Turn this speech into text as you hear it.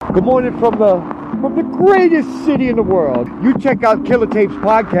Good morning from the greatest city in the world. You check out Killer Tapes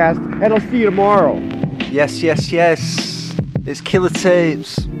podcast, and I'll see you tomorrow. Yes. It's Killer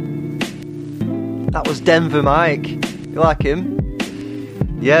Tapes. That was Denver Mike. You like him?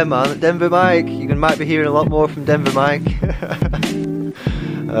 Yeah, man, Denver Mike. You might be hearing a lot more from Denver Mike.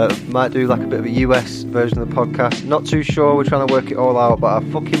 Might do like a bit of a US version of the podcast. Not too sure, we're trying to work it all out, but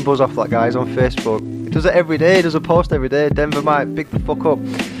I fucking buzz off that guy's on Facebook. He does it every day, he does a post every day. Denver Mike, big the fuck up.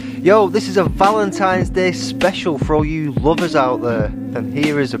 Yo, this is a Valentine's Day special for all you lovers out there. And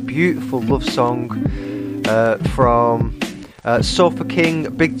here is a beautiful love song from Sofa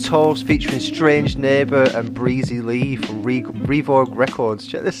King, Big Toast, featuring Strange Neighbour and Breezy Lee from Revogue Records.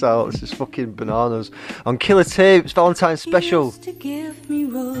 Check this out, this is fucking bananas. On Killer Tapes, Valentine's special. Used to give me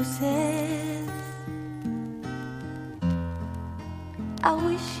roses. I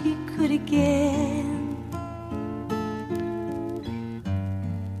wish you could again,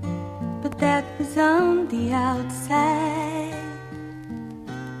 but that was on the outside,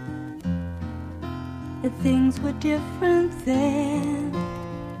 and things were different then.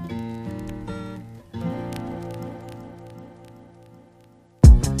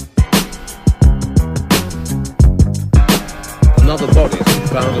 Another body has been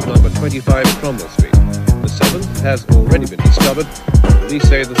found at number 25 Cromwell Street. The seventh has already been discovered. Police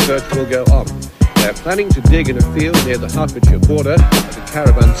say the search will go on. They're planning to dig in a field near the Hertfordshire border, at a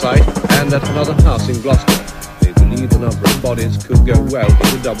caravan site, and at another house in Gloucester. They believe the number of bodies could go well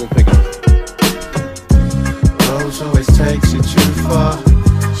into double figures. Rose always takes it too far.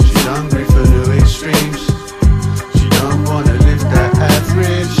 She's hungry for new extremes. She don't wanna live that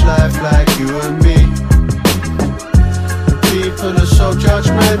average life like you and me. The people are so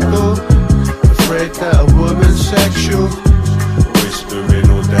judgmental, afraid that a woman's sexual, whispering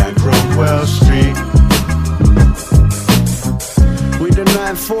all down Cromwell Street. With a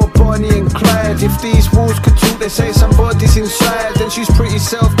 9-4 Bonnie and Clyde. If these walls could talk, they say somebody's inside. Then she's pretty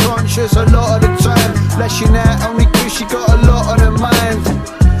self-conscious a lot of the time, lashing out only cause she got a lot on her mind.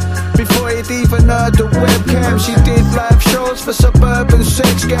 Before he'd even heard the webcam, she did live shows for suburban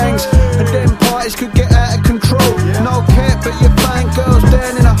sex gangs, and then parties could get out of control. No cap, but you find girls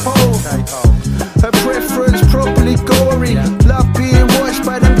down in a hole. Her preference properly gory, love being watched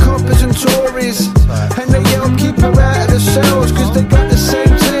by them coppers and Tories, and they help keep her out of the cells, cause they got the same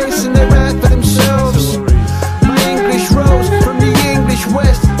taste and they're out for themselves. My English rose from the English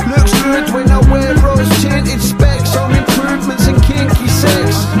West looks good when I wear rose tinted specs. On improvements and kinky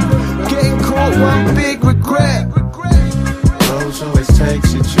sex, getting caught one big regret. Rose always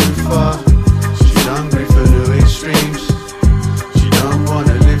takes it too far. She's hungry for new extremes. She don't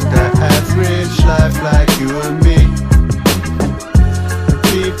wanna live that average life like you and me. The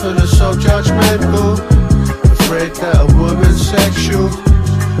people are so judgmental, afraid that a woman's sexual,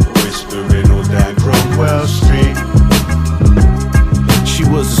 whispering all down Cromwell Street. She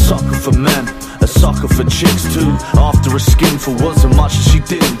was a sucker for men, a sucker for chicks too. After a skinful wasn't much that she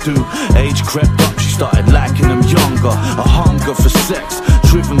didn't do. Age crept up, she started liking them younger. A hunger for sex,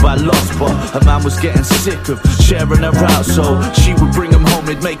 driven by lust, but her man was getting sick of sharing her out, so she would bring him home,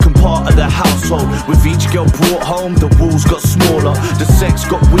 he'd make him part of the household. With each girl brought home, the walls got smaller, the sex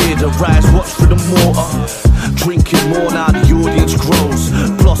got weirder, eyes watched through the mortar. Drinking more now the audience grows,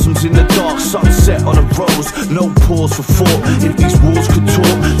 blossoms in the dark, sunset on a rose. No pause for thought, if these walls could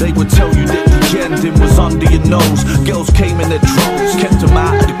talk, they would tell you that the ending was under your nose. Girls came in their droves, kept them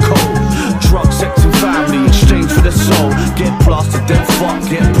out of the cold. Drugs, sex and family, exchange for the soul. Get plastered, then fuck,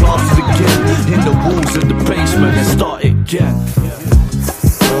 get plastered again. In the walls of the basement and start it again.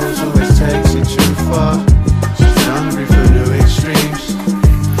 Rose always takes it too far. She's hungry for new extremes.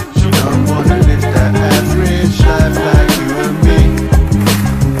 She don't wanna live that average life like you and me.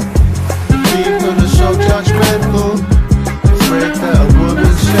 The people are so judgmental, afraid that a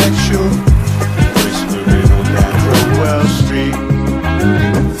woman's sexual, whispering all down Cromwell Street.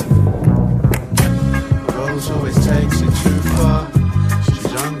 Rose always takes it too far.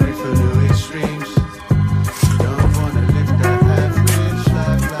 She's hungry for new extremes. She don't wanna live that average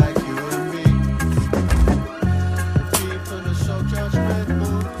life like you and me. The people are so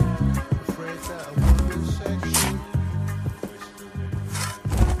judgmental, afraid that a woman's sexual,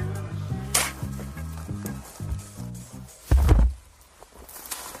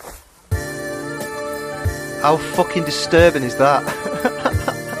 How fucking disturbing is that?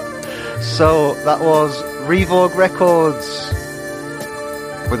 So that was Revogue Records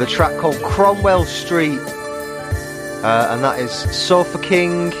with a track called Cromwell Street, and that is Sofa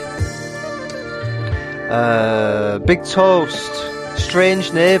King, Big Toast,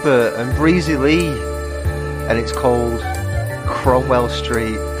 Strange Neighbour and Breezy Lee, and it's called Cromwell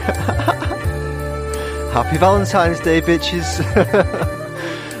Street. Happy Valentine's Day, bitches.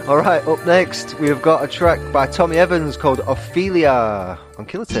 Alright, up next we have got a track by Tommy Evans called Ophelia on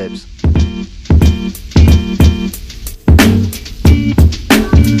Killer Tapes.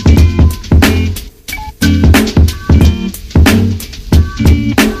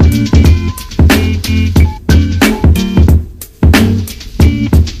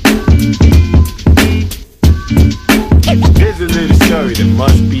 Here's a little story that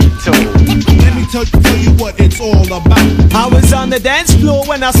must be told. Let me tell you what it's all about. I was on the dance floor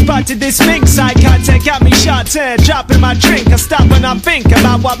when I spotted this minx. Eye contact got me shot, dropping my drink. I stop when I think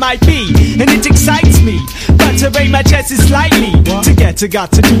about what might be, and it excites me. But to rate my chances slightly, to get to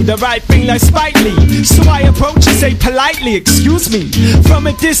got to do the right thing like Spike Lee. So I approach and say politely, excuse me. From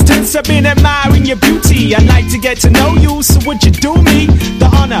a distance I've been admiring your beauty. I'd like to get to know you, so would you do me the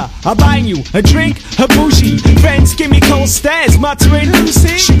honor of buying you a drink, a bougie? Friends give me cold stares, muttering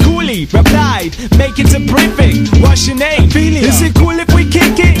Lucy. She coolly replied, make it terrific. What's your name? Ophelia. Is it cool if we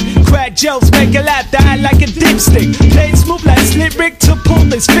kick it? Crack jokes, make a laugh, that like a dipstick. Play it smooth like Slit Rick to pull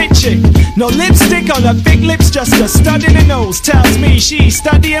this fit chick. No lipstick on her thick lips, just a stud in the nose. Tells me she's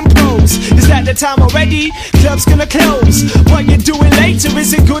studying prose. Is that the time already? Club's gonna close. What you doing later?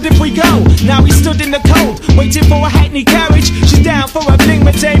 Is it good if we go? Now we stood in the cold, waiting for a hackney carriage. She's down for a fling,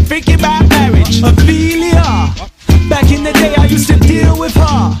 but ain't thinking about marriage. Ophelia. Back in the day I used to deal with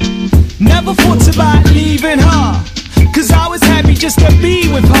her. Never thought about leaving her, cause I was happy just to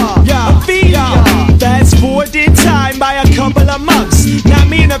be with her. Yeah, Ophelia. Fast forward in time by a couple of months. Now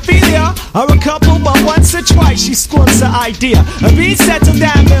me and Ophelia are a couple, but once or twice she squants the idea of being settled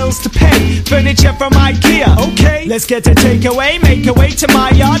down, bills to pay, furniture from IKEA. Okay, let's get a takeaway, make our way to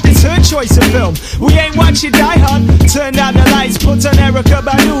my yard. It's her choice of film. We ain't watching Die Hard. Turn down the lights, put on Erykah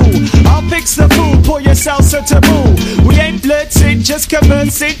Badu. I'll fix the food, pour yourself a taboo. We ain't flirting, just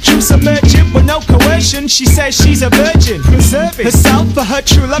conversing. True submergent with no coercion. She says she's a virgin, preserving herself for her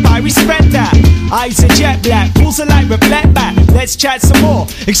true love. I respect that. Eyes are jet black, pulls a light, reflect back. Let's chat some more,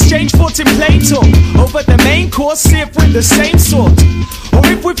 exchange thoughts in plain talk over the main course, see if we're the same sort, or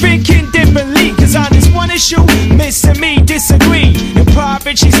if we're thinking differently. Cause on this one issue, missing me, disagree. In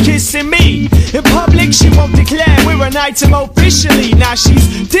private she's kissing me, in public she won't declare we're an item officially. Now she's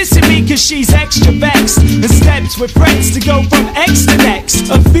dissing me cause she's extra vexed, and steps with friends to go from X to next.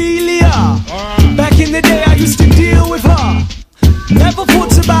 Ophelia. Back in the day I used to deal with her. Never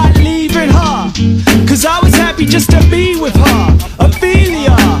thought about leaving her, cause I was happy just to be with her.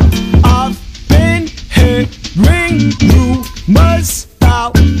 Ophelia. I've been hearing rumors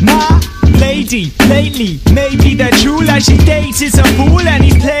about my lady lately. Maybe the true, like she dates is a fool and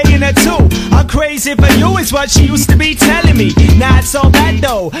he's playing her too. I'm crazy for you is what she used to be telling me. Now it's all that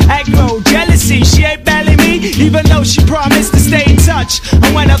though, aggro, jealousy. She ain't belling me, even though she promised to stay in touch.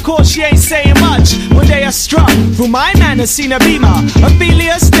 And when I call she ain't saying much. One day I struck through my manor, seen a beamer.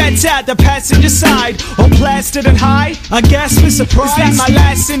 Ophelia stepped out the passenger side, all plastered and high. I guess with surprise, is that my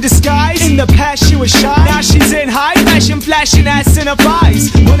last in disguise? In the past she was shy, now she's in high fashion, flashing ass in her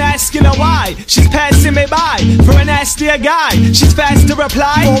thighs. When asking her why, she's passing me by for a nastier guy. She's fast to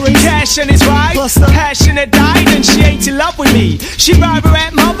reply, pouring cash on his ride. Plus the passion that died and she ain't in love with me. She rather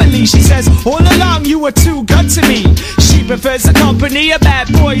at motherly, she says all along you were too good to me. She prefers the company of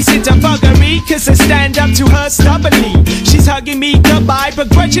bad boys into buggery, cause I stand up to her stubbornly. She's hugging me goodbye, but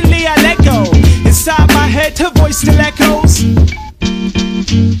grudgingly I let go. Inside my head her voice still echoes.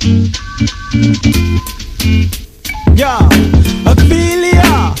 Yeah,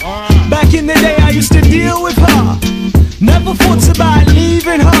 Ophelia. Back in the day I used to deal with her. Never thought about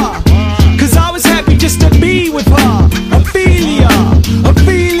leaving her, cause I was happy just to be with her. Ophelia.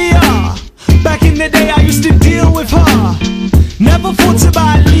 Ophelia. Back in the day I used to deal with her. Never thought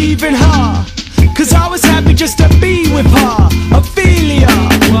about leaving her, cause I was happy just to be with her. Ophelia.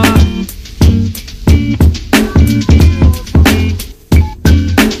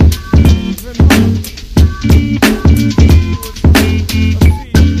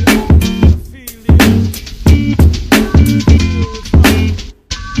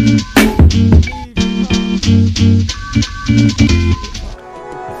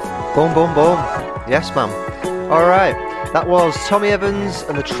 Boom, boom, boom. Yes, ma'am. Alright, that was Tommy Evans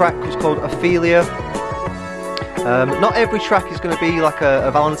and the track was called Ophelia. Not every track is going to be like a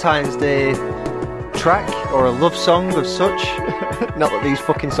Valentine's Day track or a love song of such. Not that these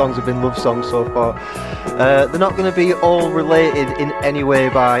fucking songs have been love songs so far. They're not going to be all related in any way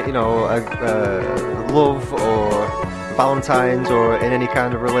by, you know, love or Valentine's or in any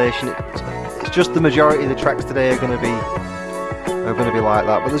kind of relation. It's just the majority of the tracks today are going to be like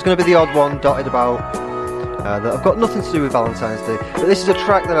that. But there's going to be the odd one dotted about. that have got nothing to do with Valentine's Day. But this is a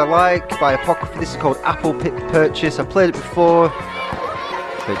track that I like by Apocryphy. This is called Apple Pit Purchase. I played it before,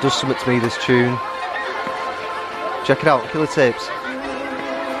 but it does something to me, this tune. Check it out, Killer Tapes.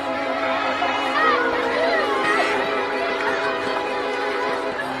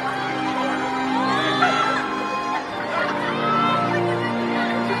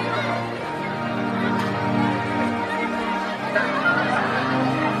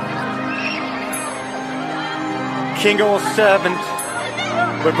 King or servant,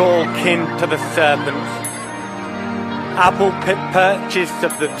 we're all kin to the serpent. Apple pit purchase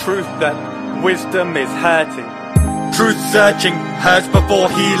of the truth that wisdom is hurting. Truth searching, hurts before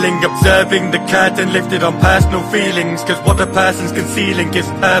healing. Observing the curtain lifted on personal feelings. Cause what a person's concealing gives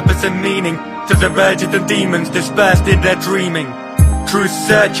purpose and meaning to the urges and demons dispersed in their dreaming. Truth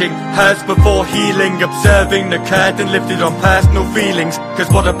searching, hurts before healing. Observing the curtain lifted on personal feelings. Cause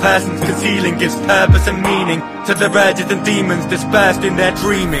what a person's concealing gives purpose and meaning to the urges and demons dispersed in their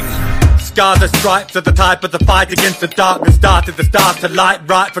dreaming. Scars and stripes are the type of the fight against the darkness. Started the stars to light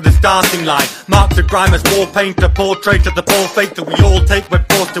right from the starting line. Marks of grime as wall paint, a portrait of the poor faith that we all take when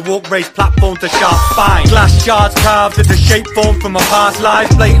forced to walk, raise platforms to sharp spine. Glass shards carved into shape formed from our past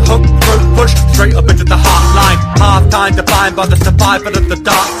lives. Blade hook, throat push, straight up into the heart line. Half time defined by the survival of the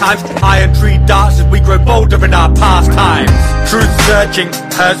dark times. Iron tree darts as we grow bolder in our pastimes. Truth searching,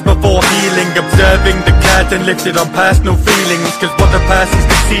 hurts before healing. Observing the curtain lifted on personal feelings. Cause what a person's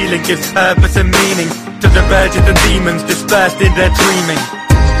concealing gives purpose and meaning to the urges and demons dispersed in their dreaming.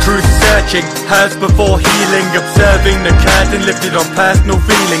 Truth searching, hurts before healing. Observing the curtain lifted on personal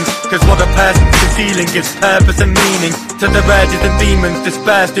feelings. Cause what a person's concealing gives purpose and meaning to the urges and demons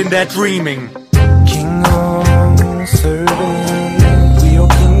dispersed in their dreaming. King or servant, we all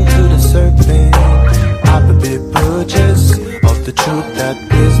king to the serpent. I'm a bit purchase of the truth that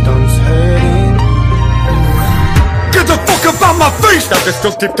wisdom's hurting. Get the fuck about my face! That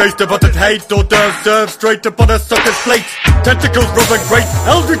destructive taste of uttered hate or served straight upon a sucker's plate. Tentacles rubbing great,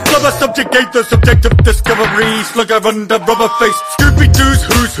 eldritch blubber subjugate the subject of discovery. Slugger under rubber face, Scooby-Doo's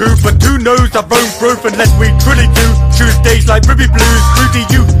who's who, but who knows our own proof unless we truly do. Choose days like Ruby Blues, Rudy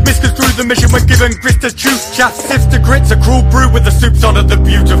you misconstrue the mission when given grist to chew. Chaff sifts to grits, a cruel brew with the soups on of the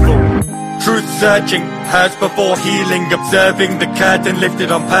beautiful. Truth searching, hurts before healing. Observing the curtain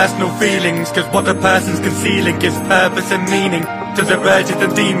lifted on personal feelings. Cause what a person's concealing gives purpose and meaning to the urges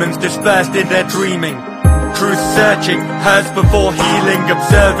and demons dispersed in their dreaming. Truth searching, hurts before healing.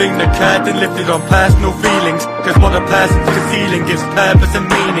 Observing the curtain lifted on personal feelings. Cause what a person's concealing gives purpose and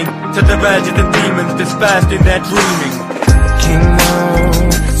meaning to the urges and demons dispersed in their dreaming. King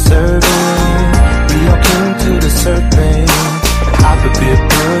or servant, we are king to the serpent. I've a bit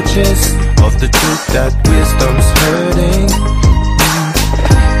purchase of the truth that wisdom's hurting.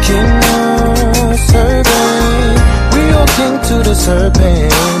 King or servant, we all king to the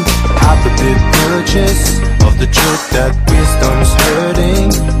serpent. I've a bit purchase of the truth that wisdom's hurting.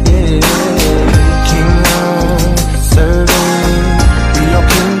 Yeah. King or servant, we all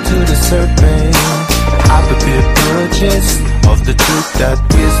king to the serpent. I've a bit purchase of the truth that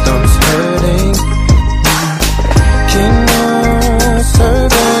wisdom's hurting. King or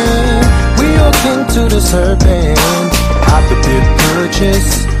servant, we all king to the serpent. I've a bit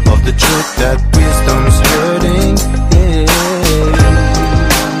purchase of the truth that wisdom's hurting. Yeah.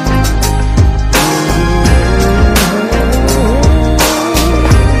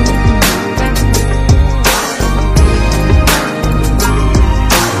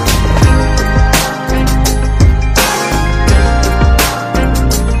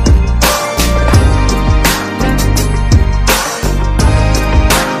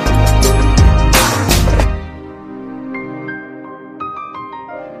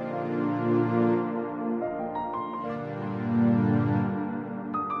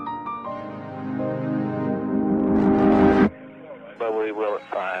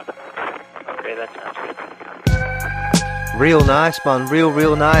 Real nice, man.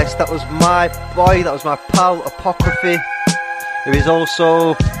 Real nice. That was my boy, that was my pal Apocryphy, who is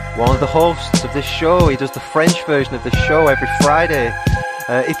also one of the hosts of this show. He does the French version of the show every Friday.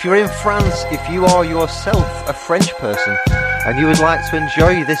 If you're in France, if you are yourself a French person and you would like to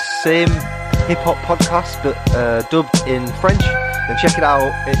enjoy this same hip-hop podcast but dubbed in French, then check it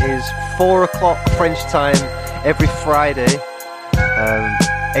out. It is 4 o'clock French time every Friday.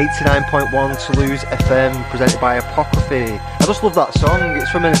 89.1 Toulouse FM, presented by Apocryphy. I just love that song. It's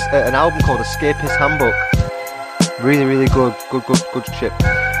from an album called Escapist Handbook. Really good shit.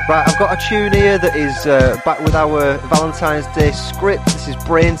 Right, I've got a tune here that is back with our Valentine's Day script. This is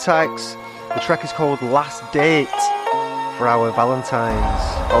Brain Tax. The track is called Last Date for our Valentines.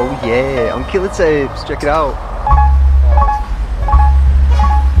 Oh yeah, on Killer Tapes, check it out.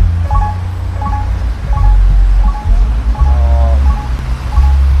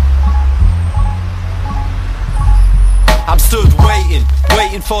 I'm stood waiting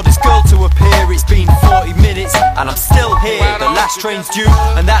for this girl to appear. It's been 40 minutes and I'm still here. The last train's due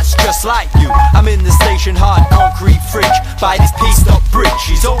and that's just like you. I'm in the station hard concrete fridge by this pieced up bridge.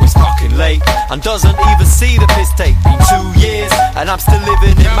 She's always fucking late and doesn't even see the piss take. Been 2 years and I'm still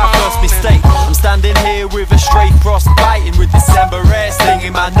living in my first mistake. I'm standing here with a straight frost biting, with December air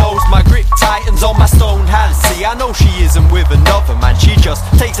stinging my nose. My grip tightens on my stone hands. See, I know she isn't with another man. She just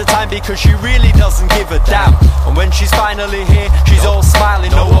takes her time because she really doesn't give a damn. And when she's finally here, she's all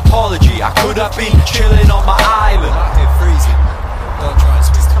smiling, no apology. I could have been chilling on my island. It's freezing. Don't try and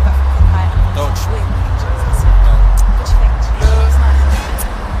swim. Don't swim.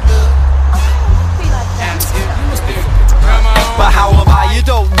 But how am I? You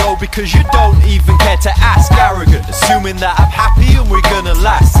don't know because you don't even care to ask. Arrogant, assuming that I'm happy and we're gonna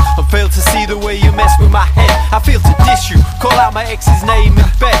last. I fail to see the way you mess with my head. I feel to diss you, call out my ex's name in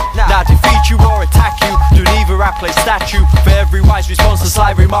bed. Now defeat you or attack you, do neither I play statue. For every wise response, a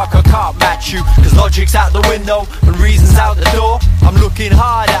sly remark I can't match you. Cause logic's out the window and reason's out the door. I'm looking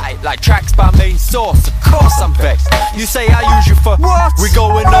hard at it like tracks by main source. Of course I'm vexed. You say I use you for what? We're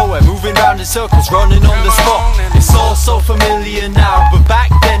going nowhere, moving round in circles, running on the spot. It's all so familiar now, but back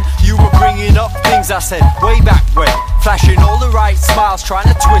then you were bringing up things I said way back when. Flashing all the right smiles, trying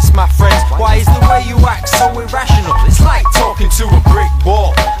to twist my friends. Why is the way you act so irrational? It's like talking to a brick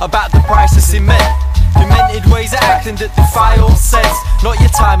wall about the price of cement. Demented ways of acting that defy all sense. Not your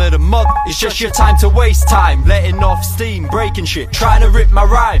time of the month, it's just your time to waste time. Letting off steam, breaking shit, trying to rip my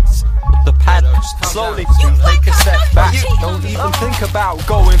rhymes. The pad slowly take a step back. Don't even think about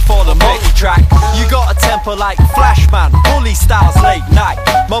going for the multi-track. You got a temper like Flashman, bully styles late night.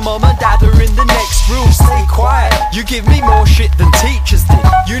 My mum and dad are in the next room, stay quiet. You give me more shit than teachers did.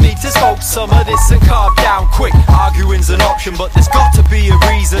 You need to smoke some of this and calm down quick. Arguing's an option, but there's got to be a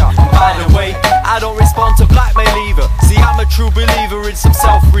reason. By the way, I don't respond to blackmail either. See, I'm a true believer in some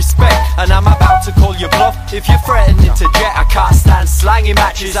self-respect, and I'm about to call your bluff if you're threatening to jet. I can't stand slanging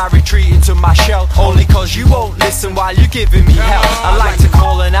matches, I retreat into my shell, only cause you won't listen while you're giving me hell. I like to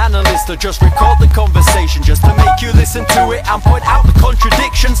call an analyst or just record the conversation, just to make you listen to it and point out the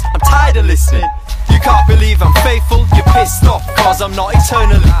contradictions. I'm tired of listening. You can't believe I'm faithful, you're pissed off cause I'm not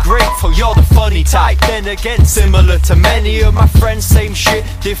eternally grateful. You're the funny type, then again similar to many of my friends. Same shit,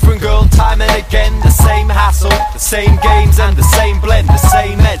 different girl, time and again. The same hassle, the same games and the same blend, the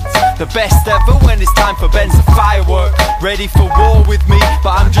same ends. The best ever when it's time for Ben's a firework. Ready for war with me,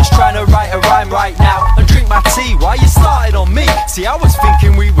 but I'm just trying to write a rhyme right now and drink my tea. Why you started on me? See, I was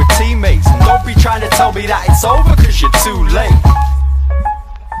thinking we were teammates. And don't be trying to tell me that it's over cause you're too late.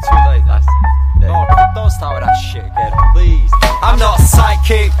 Too late, that's... No, don't start with that shit again, please. I'm not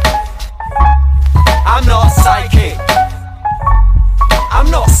psychic. I'm not psychic. I'm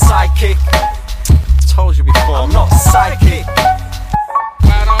not psychic. Told you before, I'm not psychic.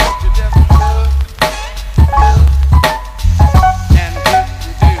 Why don't you just love? And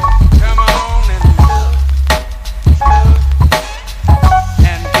do. Come on and love.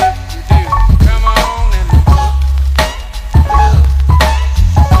 And do. Come on and love.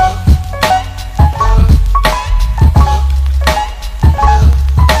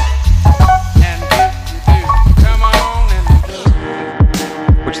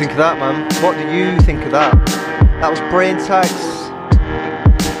 What do you think of that, man? What do you think of that? That was Brain Tags.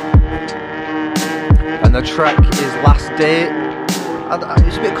 And the track is Last Date.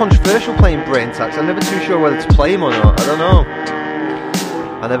 It's a bit controversial playing Brain Tags. I'm never too sure whether to play him or not. I don't know.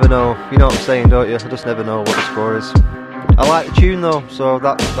 I never know. You know what I'm saying, don't you? I just never know what the score is. I like the tune though, so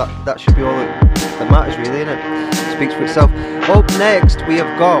that should be all that matters really, innit? Speaks for itself. Up next we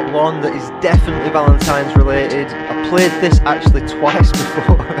have got one that is definitely Valentine's related. I played this actually twice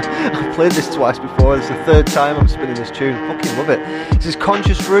before. This is the third time I'm spinning this tune. Fucking love it. This is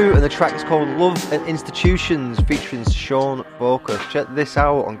Conscious Root and the track is called Love and Institutions featuring Sean Focus. Check this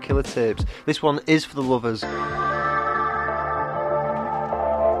out on Killer Tapes. This one is for the lovers.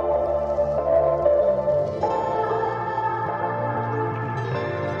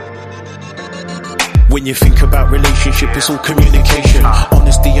 When you think about relationship, it's all communication,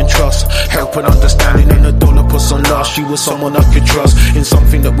 honesty and trust, help and understanding, and a dollar puts on last. She was someone I could trust in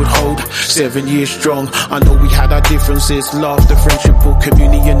something that would hold 7 years strong. I know we had our differences, laughter, friendship, or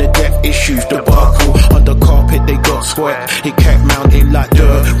community, and the death issues. Debacle under carpet, they got sweat. It kept mounting like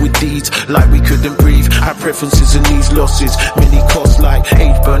dirt with deeds like we couldn't breathe. Have preferences and these losses. Many costs like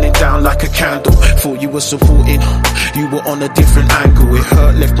age burning down like a candle. Thought you were supporting, you were on a different angle. It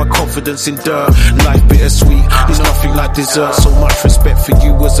hurt, left my confidence in dirt. Life bittersweet, there's nothing like dessert. So much respect for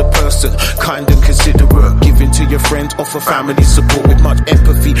you as a person, kind and considerate. Giving to your friends, offer family support with much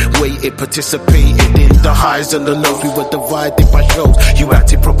empathy. Waited, participated in the highs and the lows. We were divided by shows. You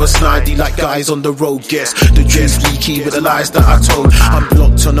acted proper snidey like guys on the road. Guess the truth leaky with the lies that I told. I'm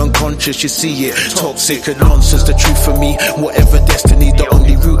blocked and unconscious, you see it. Toxic and nonsense, the truth for me. Whatever destiny, the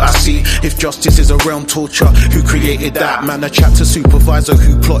only route I see. If justice is a realm torture, who created that? Man, a chapter supervisor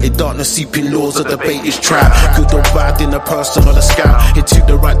who plotted darkness, seeping laws, a debate is trap. Good or bad in a person or a scam. It took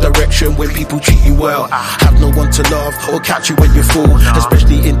the right direction when people treat you well. Have no one to love or catch you when you fall.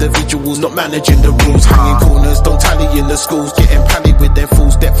 Especially individuals not managing the rules. Hanging corners, don't tally in the schools. Getting pally with their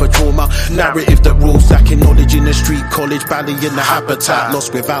fools, depth for trauma. Narrative that rules, lacking knowledge in the street, college, valley in the habitat.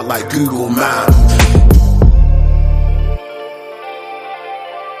 Lost without like Google Maps.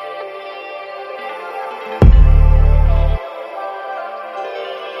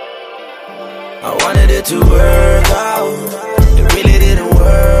 I wanted it to work out, it really didn't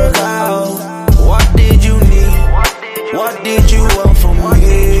work out. What did you need? What did you want from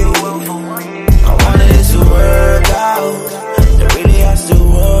me? I wanted it to work out, it really has to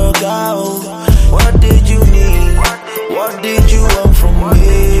work out. What did you need? What did you want from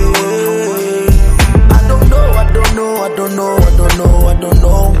me? I don't know, I don't know, I don't know, I don't know, I don't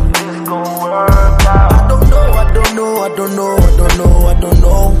know. It's gonna work out. I don't know, I don't know, I don't know, I don't know, I don't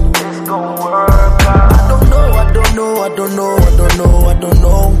know. It's gonna work out. I don't know, I don't know, I don't know, I don't know, I don't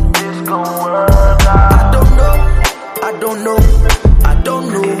know. It's gonna work out. I don't know, I don't know, I don't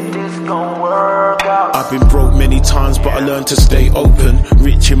know. It's gonna work out. I've been broke many times, but I learned to stay open.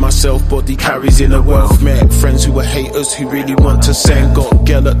 Rich in myself, body carries in a wealth. Met friends who were haters, who really want to send. Got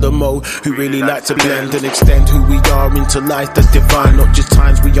girl at the mo, who really like to blend and extend who we are into life that's divine. Not just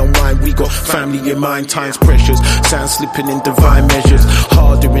times we unwind, we got family in mind. Time's precious, sand slipping in divine measures.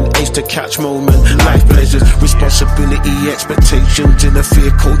 Harder in age to catch moment, life pleasures. Responsibility, expectations in a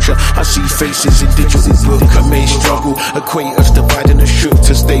fear culture. I see faces in digital book, I may struggle. Equators dividing the shook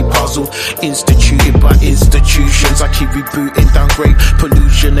to stay puzzled. Instituted by institutions, I keep rebooting, downgrade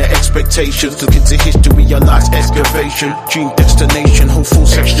pollution and expectations. Look into history, your life's excavation. Dream destination,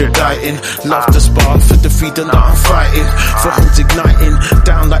 hopeful's extraditing. Love the spark for the freedom that I'm fighting. For homes igniting,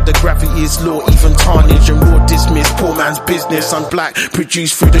 down like the gravity is law. Even tarnish and raw dismiss, poor man's business. I'm black,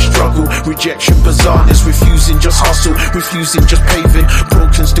 produced through the struggle. Rejection, bizarreness, refusing just hustle. Refusing just paving,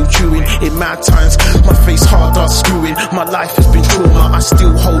 broken still chewing. In mad times, my face hard out screwing. My life has been trauma, I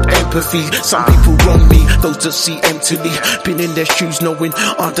still hold empathy. Some people wrong me, those that see emptily. Been in their shoes knowing,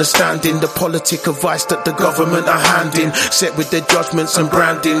 understanding the politic advice that the government are handing. Set with their judgments and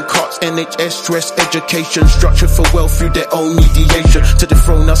branding. Cuts, NHS, stress, education. Structure for wealth through their own mediation. To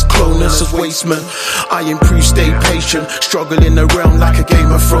dethrone us, clone us as wastemen. I improve, stay patient. Struggle in the realm like a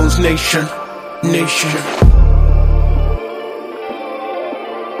Game of Thrones nation.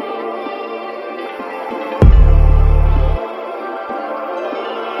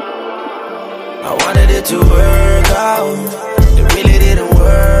 I wanted it to work out, it really didn't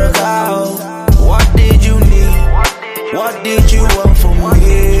work out. What did you need? What did you want from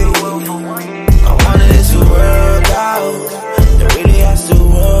me? I wanted it to work out, it really has to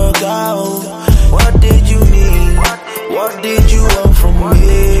work out. What did you need? What did you want from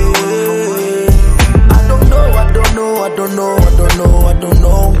me? I don't know, I don't know, I don't know, I don't know, I don't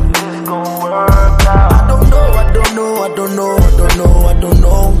know. It's gonna work out. I don't know, I don't know, I don't know, I don't know, I don't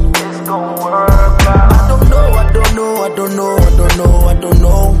know. It's gonna work out. I don't know, I don't know, I don't know, I don't know, I don't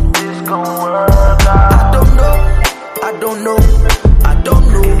know. It's gonna work out. I don't know, I don't know, I don't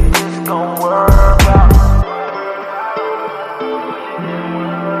know. It's gonna work out.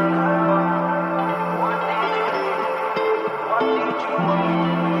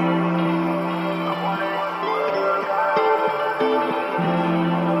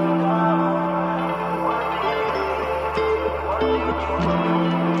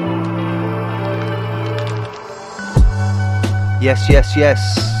 Yes, yes, yes.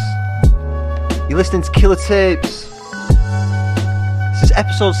 You're listening to Killer Tapes. This is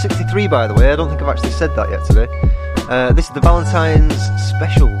episode 63, by the way. I don't think I've actually said that yet today. This is the Valentine's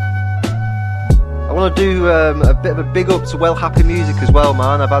special. I want to do a bit of a big up to Well Happy Music as well,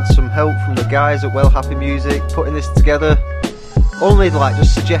 man. I've had some help from the guys at Well Happy Music putting this together. Only like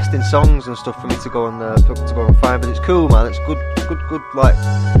just suggesting songs and stuff for me to go and find, but it's cool, man. It's good. Like,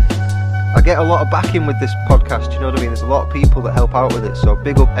 I get a lot of backing with this podcast, you know what I mean? There's a lot of people that help out with it, so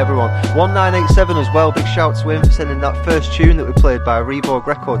big up everyone. 1987 as well, big shout to him for sending that first tune that we played by Reborg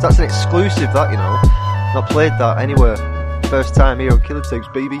Records. That's an exclusive, that, you know. Not played that anywhere. First time here on Killer Tapes,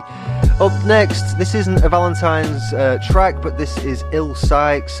 baby. Up next, this isn't a Valentine's track, but this is Ill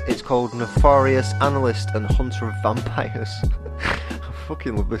Sykes. It's called Nefarious Analyst and Hunter of Vampires. I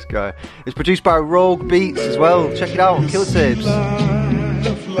fucking love this guy. It's produced by Rogue Beats as well. Check it out on Killer Tapes.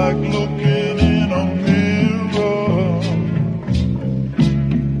 Like looking in a mirror.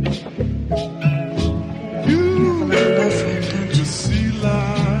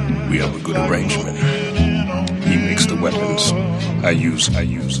 We have a good arrangement. He makes the weapons. I use.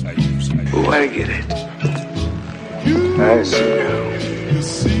 Oh, I get it. I see now.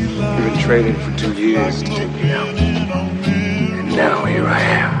 You've been training for 2 years to take me out. And now here I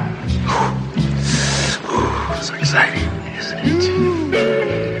am. Ooh, so exciting, isn't it?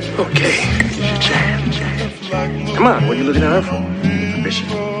 Okay, here's your chance. Come on, what are you looking at her for? Ambition.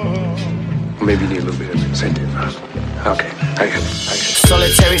 Or maybe you need a little bit of incentive, huh? Okay, I get it.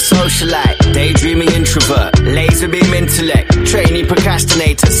 Solitary socialite, daydreaming introvert, laser beam intellect, trainee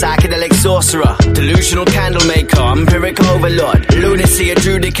procrastinator, psychedelic sorcerer, delusional candle maker, empiric overlord, lunacy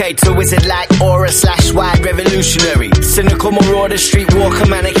adjudicator, wizard like aura / wide revolutionary, cynical marauder, streetwalker,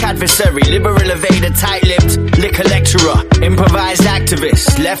 manic adversary, liberal evader, tight-lipped, liquor lecturer, improvised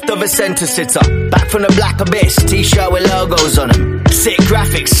activist, leftover center sitter, back from the black abyss, t-shirt with logos on them, sick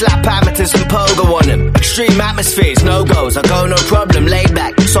graphics, slap amateurs and pogo on them, extreme atmospheres, no-goes, I go no problem, laid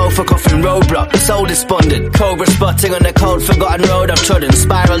back, sofa coffin roadblock, soul despondent, cobra spotting on the cold forgotten road I've trodden,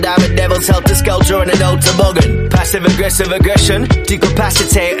 spiral down the devil's helter-skelter on an old toboggan, passive-aggressive aggression,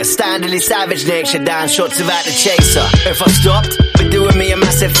 decapacitator, standardly savage nature, down shots without the chaser, if I stopped, but doing me a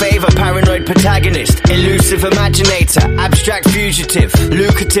massive favour, paranoid protagonist, elusive imaginator, abstract fugitive,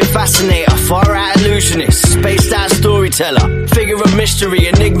 lucrative fascinator, far-out illusionist, spaced-out storyteller, figure of mystery,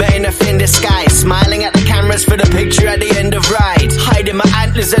 enigma in a thin disguise, smiling at the cameras for the picture at the end of ride, hiding my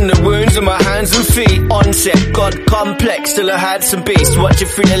antlers and the wounds on my hands and feet, onset, God complex, still a handsome beast, watching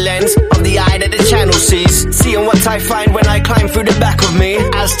through the lens of the eye that the channel sees, seeing what I find when I climb through the back of me,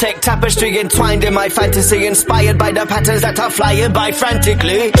 Aztec tapestry entwined in my fantasy, inspired by the patterns that are flying by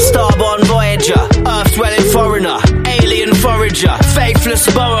frantically, starborn voyager, earth-dwelling foreigner, alien forager, faithless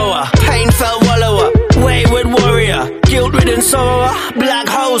borrower, pain-felt wallower, wayward warrior, guilt-ridden sorrower, black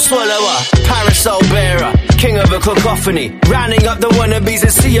hole swallower, parasol bearer, king of a cacophony, rounding up the wannabes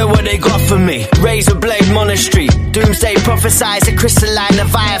and see what they got for me, razor blade monastery, doomsday prophesies a crystalline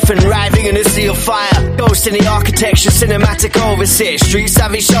leviathan, writhing in a sea of fire, ghost in the architecture, cinematic overseer, street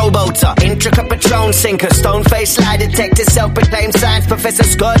savvy showboater, intricate patron sinker, stone face lie detector, self-proclaimed science professor,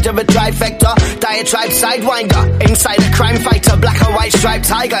 scourge of a trifecta, diatribe sidewinder, inside a crime fighter, black and white striped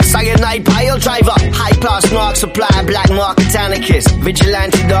tiger, cyanide pile driver, high class narc supplier, black market anarchist,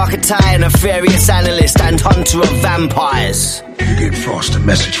 vigilante dark attire, nefarious analyst and hunter of vampires. You give Frost a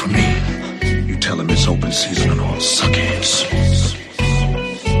message from me. You tell him it's open season on all suckheads.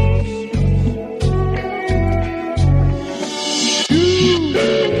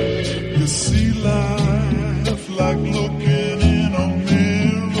 You see life like looking in a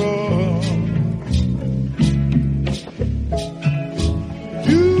mirror.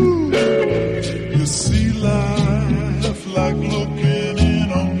 You see life like looking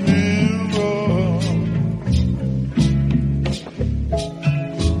in a mirror.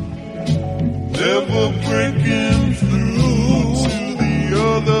 Never breaking through to the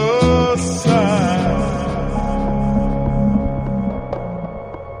other side.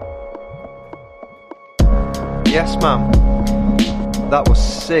 Yes, ma'am. That was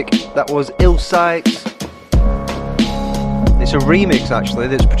sick. That was Ill Sykes. It's a remix, actually,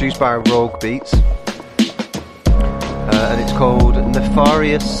 that's produced by Rogue Beats. And it's called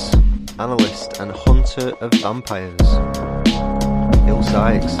Nefarious Analyst and Hunter of Vampires. Ill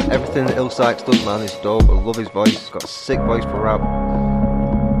Sykes. Everything that Ill Sykes does, man, is dope. I love his voice. He's got a sick voice for rap.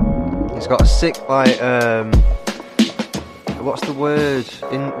 He's got a sick, like, what's the word?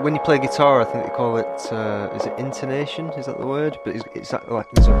 When you play guitar, I think they call it, is it intonation? Is that the word? But it's like,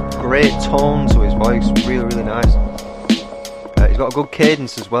 there's a great tone to his voice. Really, really nice. He's got a good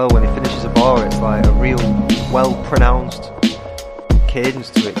cadence as well. When he finishes a bar, it's like a real well-pronounced cadence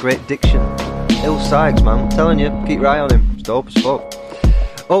to it. Great diction. Ill Sykes, man. I'm telling you, keep your eye on him. It's dope as fuck.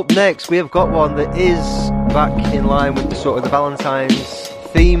 Up next, we have got one that is back in line with the sort of the Valentine's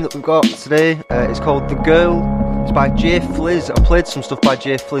theme that we've got today. It's called The Girl. It's by Jay Fliz. I've played some stuff by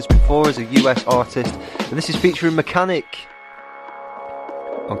Jay Fliz before as a US artist, and this is featuring Mechanic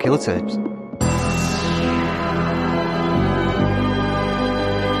on Killer Tapes.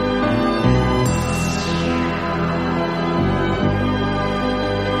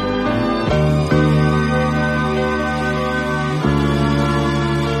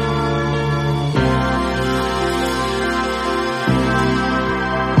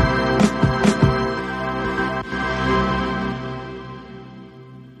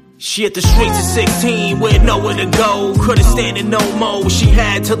 She hit the streets at 16 with nowhere to go. Couldn't stand it no more, she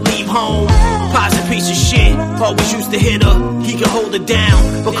had to leave home. Pops a piece of shit, always used to hit her. He could hold her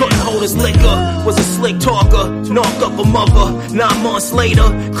down, but couldn't hold his liquor. Was a slick talker, knocked up a mother. 9 months later,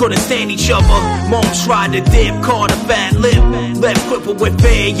 couldn't stand each other. Mom tried to dip, caught a fat lip. Left crippled with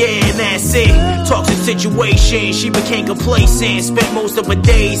fear, yeah, and that's it. Toxic situation, she became complacent. Spent most of her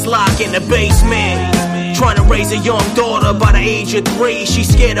days locked in the basement. Trying to raise a young daughter by the age of 3. She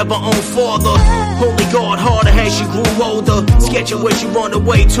scared of her own father. Only got harder as she grew older. Sketching where she run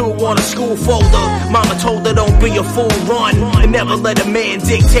away to on a school folder. Mama told her don't be a fool, run. And never let a man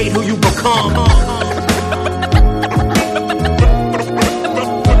dictate who you become.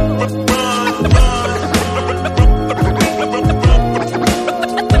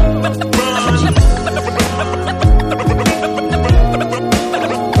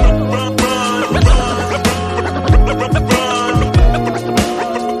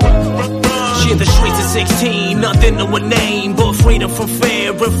 Nothing to a name, but freedom from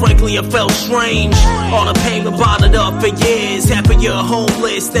fear, and frankly it felt strange. All the pain been bottled up for years. Happier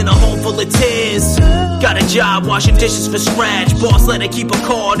homeless than a home full of tears. Got a job washing dishes for scratch. Boss let her keep a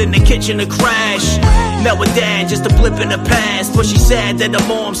card in the kitchen to crash. Met with dad, just a blip in the past. But she said that her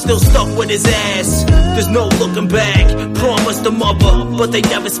mom's still stuck with his ass. There's no looking back, promised the mother, but they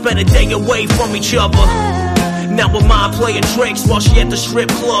never spent a day away from each other. Now her mom playing tricks while she at the strip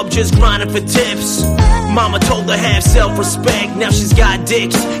club just grinding for tips. Mama told her have self-respect, now she's got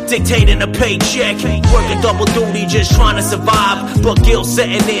dicks dictating a paycheck. Working double duty just trying to survive, but guilt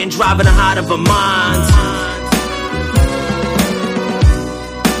setting in, driving her out of her mind.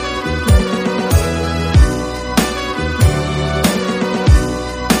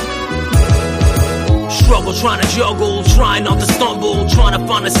 Struggle, trying to juggle, trying not to stumble, trying to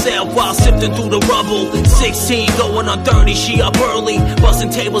find herself while sifting through the rubble. 16 going on 30, she up early,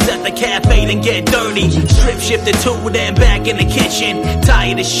 busting tables at the cafe and get dirty. Strip shifted to then back in the kitchen,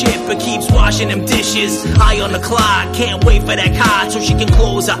 tired of shit but keeps washing them dishes. High on the clock, can't wait for that cot so she can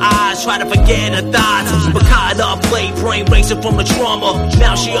close her eyes, try to forget her thoughts. But caught up late, brain racing from the trauma.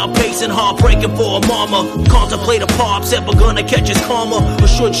 Now she up pacing, heartbreaking for her mama. Contemplate her pops ever gonna catch his karma, or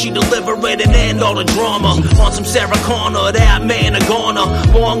should she deliver it and end all the drama? On some Sarah Connor, that man a goner.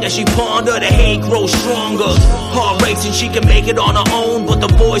 Long as she ponder, the hate grows stronger. Heart racing, she can make it on her own, but the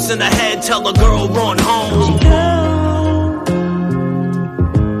voice in her head tell her girl run home.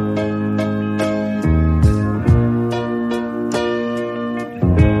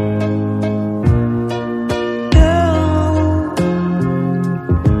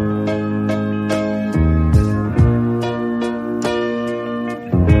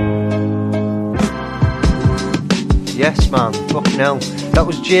 Yes, man, fucking hell. That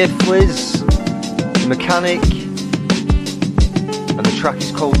was Jay Fliz, the Mechanic, and the track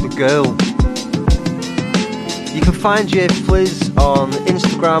is called The Girl. You can find Jay Fliz on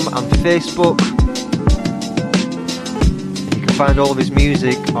Instagram and Facebook. And you can find all of his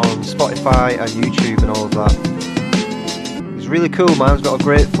music on Spotify and YouTube and all of that. He's really cool, man. He's got a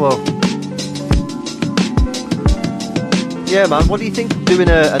great flow. Yeah, man. What do you think of doing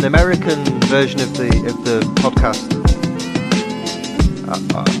an American version of the podcast?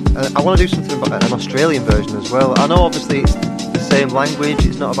 I want to do something about an Australian version as well. I know obviously it's the same language,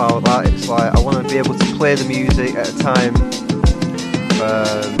 it's not about that. It's like I want to be able to play the music at a time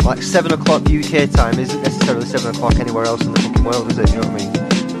like 7 o'clock UK time isn't necessarily 7 o'clock anywhere else in the fucking world, is it? You know what I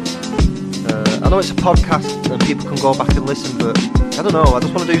mean? I know it's a podcast and people can go back and listen, but I don't know, I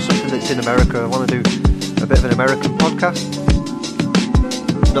just want to do something that's in America. I want to do a bit of an American podcast.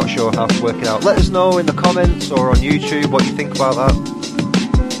 Not sure how to work it out. Let us know in the comments or on YouTube what you think about that.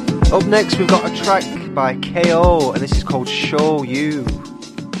 Up next we've got a track by KO and this is called Show You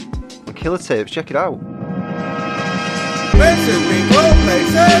on Killer Tapes. Check it out. Places, people,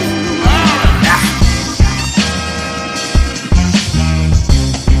 places.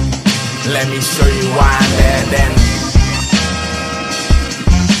 Let me show you why I'm there then.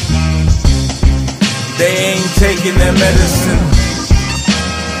 They ain't taking their medicine.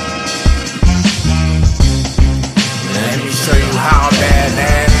 Let me show you how bad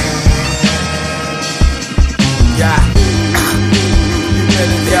then.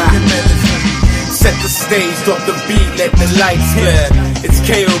 Set the stage, drop the beat, let the lights flare. It's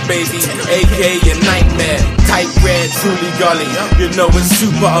KO baby, aka your nightmare. Tight red, truly gully, you know it's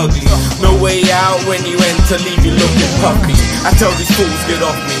super ugly. No way out when you enter, leave you looking puffy. I tell these fools get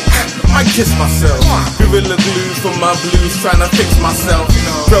off me, I kiss myself. Gorilla glue for my blues, trying to fix myself.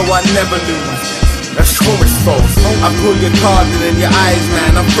 Bro, I never lose. That's always false. I pull your card and in your eyes,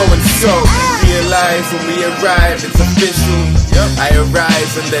 man, I'm throwing salt. Realize when we arrive, it's official. I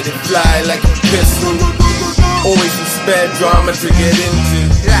arise and let it fly like a pistol. Always some spare drama to get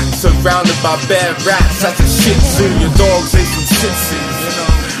into. Surrounded by bad rats, that's a shih tzu. Your dogs ate some shih tzus.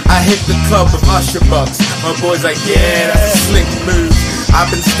 I hit the club with Usher Bucks. My boy's like, yeah, that's a slick move. I've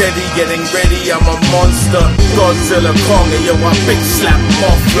been steady, getting ready, I'm a monster. Godzilla, Kong, and yo, I big slap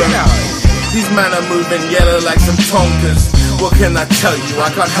Mothra. These men are moving yellow like some Tonkas. What can I tell you?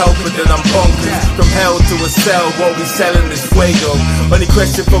 I can't help it that I'm bonkers. From hell to a cell, what we selling is fuego. Only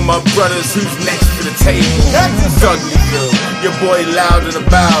question for my brothers, who's next to the table? Dudleyville, your boy loud and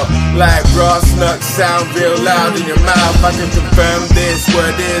about. Like brass nuts sound real loud in your mouth. I can confirm this,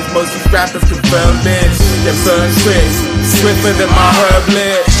 word is, most these rappers confirm this. They burn quick, swifter than my herb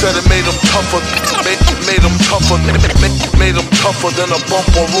lit. Said it made them tougher, made them tougher, made them tougher than a bump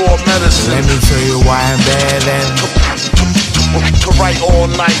of raw medicine. Let me tell you why I'm bad and to write all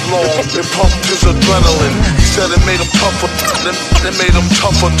night long, it pumped his adrenaline. He said it made him tougher, it made him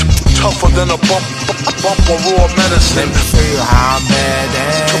tougher than a bump of raw medicine. Let me show you how I'm bad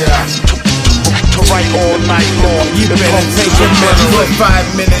to write all night long. You better take your medicine.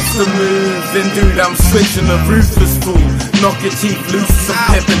 5 minutes to move, then dude I'm switching the ruthless fool. Knock your teeth loose, some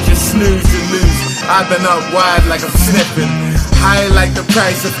pep and just snooze and lose. I've been up wide like I'm sniffing. High like the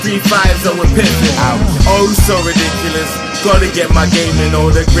price of 3 5s that we're pimping. Oh, so ridiculous. Gotta get my game in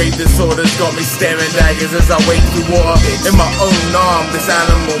order. Great disorders got me staring daggers as I wade through water. In my own arm, this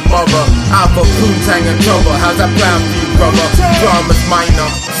animal mother. Alpha, Poontang and Jobber. How's that plan for you, brother? Drama's minor.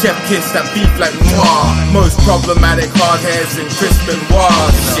 Chef kiss that beef like moi. Most problematic hard hairs in crisp and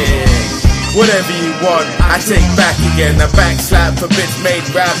wild. Shit. Whatever you want, I take back again. A back slap for bitch made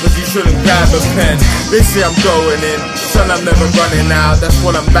rappers, you shouldn't grab a pen. They say I'm going in, son I'm never running out. That's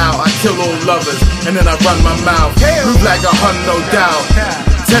what I'm about, I kill all lovers, and then I run my mouth. Move like a hun, no doubt.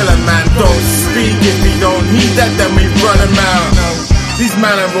 Tell a man don't speak, if he don't heed that then we run him out. These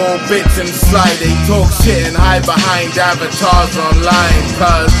men are all bitch and sly, they talk shit and hide behind avatars online.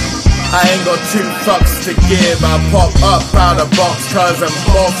 Cause I ain't got 2 fucks to give. I pop up out of box cause I'm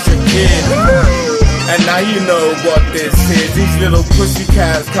off your kid. And now you know what this is. These little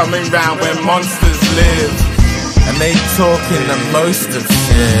pussycats coming round where monsters live. And they talking the most of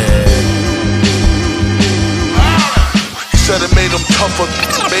shit. He said it made him tougher,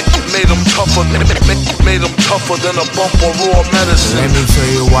 made him tougher, made him tougher than a bump of raw medicine. Let me show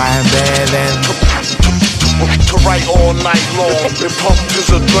you why I'm bad and to write all night long, it pumped his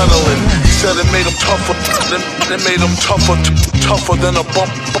adrenaline. He said it made him tougher, it made him tougher than a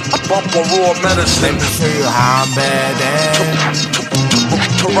bump of raw medicine. Let me show you how I'm bad and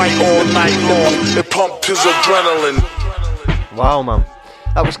to write all night long, it pumped his adrenaline. Wow, man.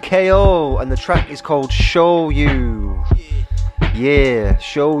 That was KO, and the track is called Show You. Yeah,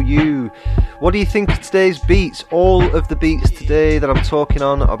 Show You. What do you think of today's beats? All of the beats today that I'm talking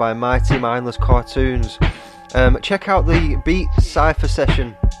on are by Mighty Mindless Cartoons. Check out the Beat Cypher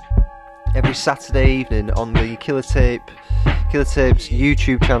session every Saturday evening on the Killer Tapes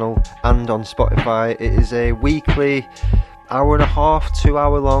YouTube channel and on Spotify. It is a weekly, 1.5 to 2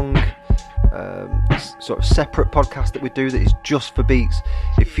 hour long sort of separate podcast that we do that is just for beats.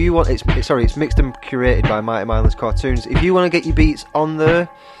 If you want, it's mixed and curated by Mighty Mindless Cartoons. If you want to get your beats on there,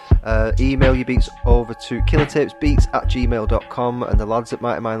 email your beats over to killertapesbeats@gmail.com, and the lads at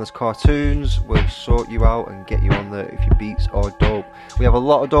Mighty Mindless Cartoons will sort you out and get you on there if your beats are dope. We have a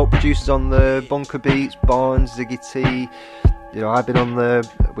lot of dope producers on there: Bunker Beats, Barnes, Ziggy T. You know, I've been on there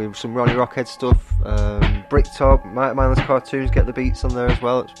with some Ronnie Rockhead stuff, Bricktop, Mighty Mindless Cartoons, get the beats on there as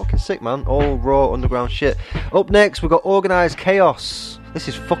well. It's fucking sick, man. All raw underground shit. Up next, we've got Organised Chaos. This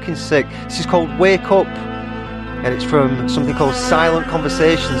is fucking sick. This is called Wake Up, and it's from something called Silent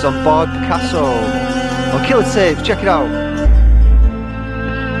Conversations on Bard Picasso on Killer Tapes. Check it out.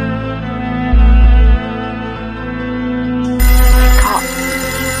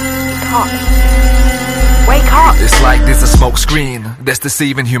 Wake up! It's like there's a smoke screen that's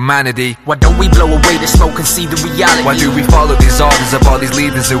deceiving humanity. Why don't we blow away the smoke and see the reality? Why do we follow these orders of all these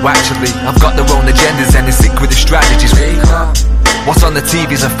leaders who actually have got their own agendas and they're sick with the strategies? Wake up. What's on the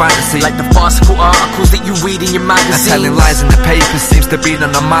TV's a fantasy, like the farcical articles that you read in your magazines. And telling lies in the papers seems to be the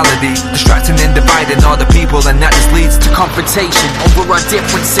normality, distracting and dividing all the people, and that just leads to confrontation over our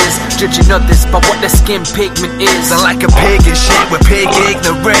differences, judging others by what their skin pigment is. And like a pig and shit, we're pig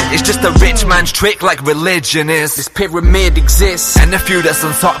ignorant. It's just a rich man's trick like religion is. This pyramid exists, and the few that's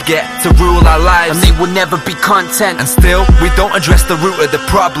on top get to rule our lives, and they will never be content. And still, we don't address the root of the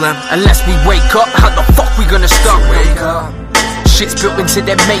problem. Unless we wake up, how the fuck we gonna stop? So wake up. shit's built into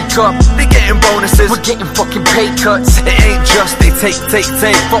their makeup. They're getting bonuses, we're getting fucking pay cuts. It ain't just they take.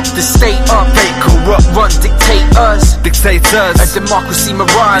 Fuck the state up, they corrupt, run dictators. A democracy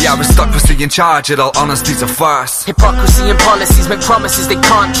mirage. The aristocracy in charge, it all honesty's a farce. Hypocrisy and policies make promises they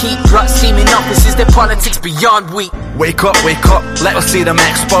can't keep. Plot scheming offices, their politics beyond weak. Wake up, let us see them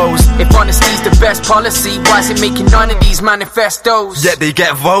exposed. If honesty's the best policy, why is it making none of these manifestos? Yet they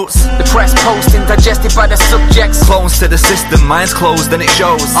get votes. The press posting, digested by the subjects. Clones to the system, minds closed and it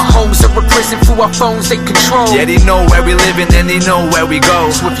shows. Our homes are a prison through our phones they control. Yeah, they know where we live and they know where we go.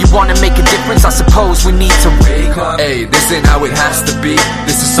 So if you wanna make a difference, I suppose we need to wake up. Hey, this ain't how it has to be.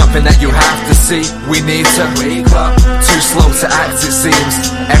 This is something that you have to see. We need to wake up. Too slow to act it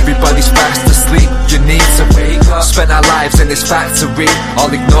seems. Everybody's fast asleep. You need to wake up. Spend our lives in this factory,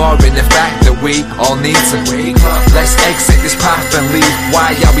 all ignoring the fact that we all need to wake up. Let's exit this path and leave.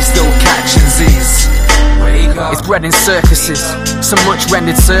 Why are we still catching Z's? It's bread in circuses, so much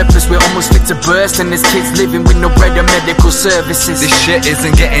rendered surplus. We're almost fit to burst, and there's kids living with no bread or medical services. This shit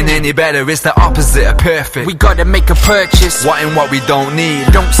isn't getting any better, it's the opposite of perfect. We gotta make a purchase, wanting what we don't need.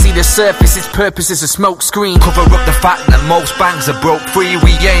 Don't see the surface, its purpose is a smoke screen. Cover up the fact that most banks are broke free.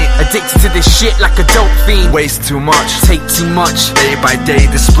 We ain't addicted to this shit like a dope fiend. Waste too much, take too much. Day by day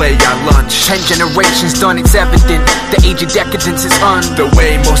display our lunch. 10 generations done, it's evident. The age of decadence is on the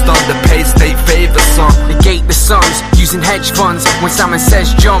way. Most underpaid state favors some. Negate the sums, using hedge funds. When Simon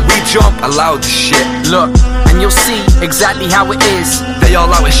says jump, we jump. Allow the shit. Look, and you'll see exactly how it is. They all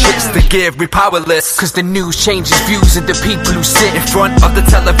out of shits to give, we powerless. Cause the news changes views of the people who sit in front of the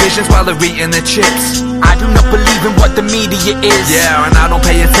televisions while they're eating the chips. I do not believe in what the media is. Yeah, and I don't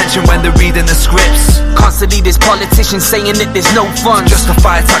pay attention when they're reading the scripts. Constantly there's politicians saying that there's no funds.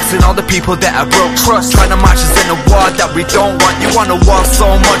 Justify taxing all the people that are broke. Trust, trying to march us in a war that we don't want. You want a war so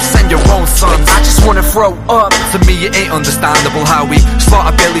much, send your own sons. I just wanna throw up. To me it ain't understandable how we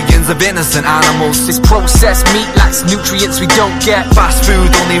slaughter billions of innocent animals. This processed meat lacks nutrients we don't get. Fast food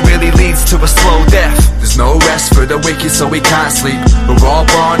only really leads to a slow death. There's no rest for the wicked so we can't sleep. We're all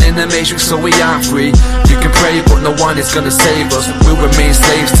born in the matrix so we aren't free. You can pray but no one is gonna save us. We'll remain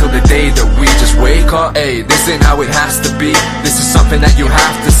slaves till the day that we just wake up. Hey, this ain't how it has to be. This is something that you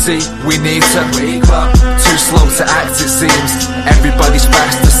have to see. We need to wake up. Too slow to act it seems. Everybody's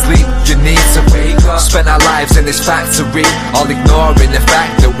fast asleep. You need to wake up. Spend our lives in this factory, all ignoring the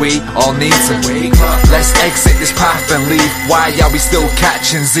fact that we all need to wake up. Let's exit this path and leave. Why are we still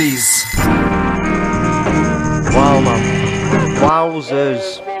catching Z's? Wow, man.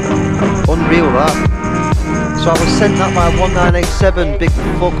 Wowzers. Unreal that. So I was sent that by 1987, big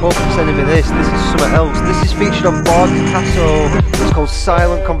fuck up for sending me this. This is something else. This is featured on Board Picasso. It's called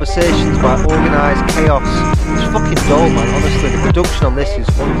Silent Conversations by Organised Chaos. It's fucking dope, man, honestly. The production on this is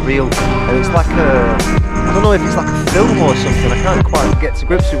unreal. And it's like I don't know if it's like a film or something. I can't quite get to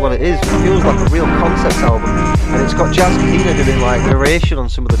grips with what it is. It feels like a real concept album. And it's got Jazz Kahina doing like narration on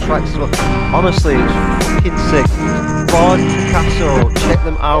some of the tracks as well. Honestly, it's fucking sick. Board Picasso, check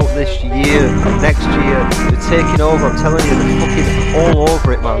them out this year, next year. They're taking over, I'm telling you, they're fucking all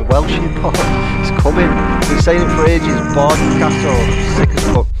over it, man. Welsh hip hop, it's coming. Been saying it for ages. Board Picasso, sick as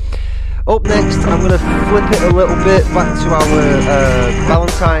fuck. Up next, I'm going to flip it a little bit back to our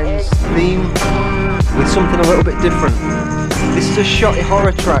Valentine's theme with something a little bit different. This is a Shotty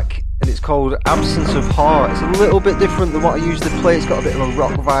Horror track and it's called Absence of Heart. It's a little bit different than what I usually play. It's got a bit of a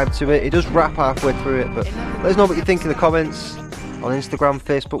rock vibe to it. It does rap halfway through it, but let us know what you think in the comments on Instagram,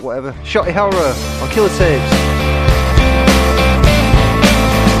 Facebook, whatever. Shotty Horror on Killer Tapes.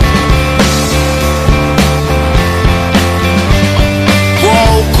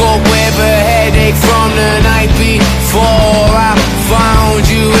 Woke up with a headache from the night before. I found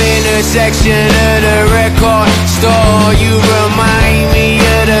you in a section of the record store. You remind me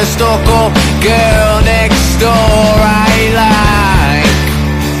of the stucco girl next door I like.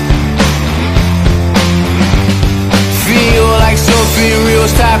 Feel like something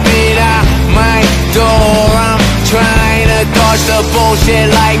real's tapping at my door. I'm trying to dodge the bullshit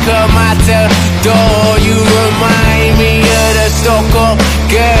like a matador. You remind me of the stuck-up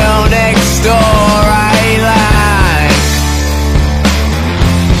girl next door I like.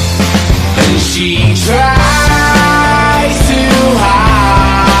 And she tries to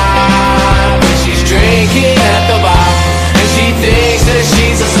hide when she's drinking at the bar, and she thinks that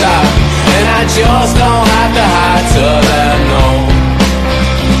she's a star, and I just don't have the heart to let her know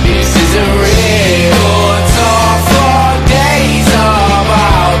this isn't real. Talk for days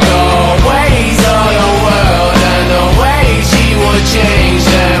about the ways of the world and the way she would change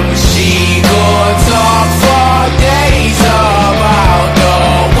them. She goes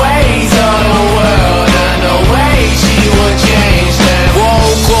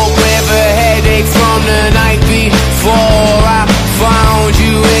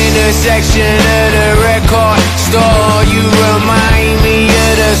section of the record store. You remind me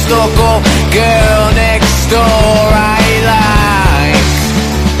of the stucco girl next door I like.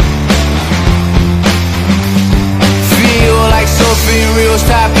 Feel like something real's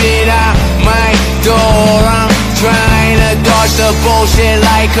tapping at my door. I'm trying to dodge the bullshit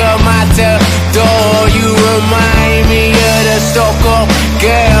like a matador. You remind me of the stucco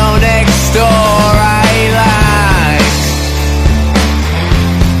girl next door I like.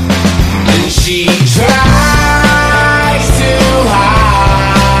 And she tries too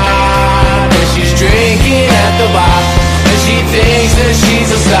hard, but she's drinking at the bar, and she thinks that she's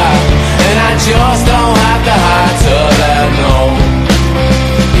a star, and I just don't have the heart to let her know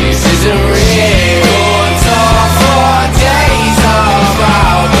this isn't real. Could talk for days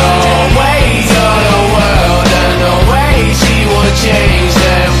about the ways of the world and the way she would change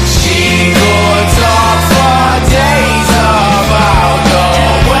them. She could talk for days about the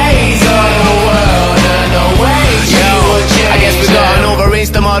ways of the world and the way she would change them. I guess we got an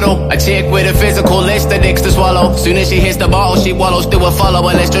over-Insta model, a chick with a physical list of dicks to swallow. Soon as she hits the bottle, she wallows, do a follow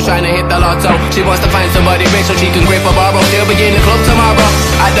a list, just trying to hit the lotto. She wants to find somebody rich so she can grip a borrow. She'll be in the club tomorrow,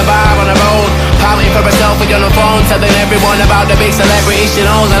 at the bar on her own, pouting for herself on the phone, telling everyone about the big celebrity she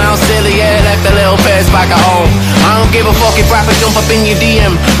knows, and how silly it left a little purse back at home. I don't give a fuck if rappers jump up in your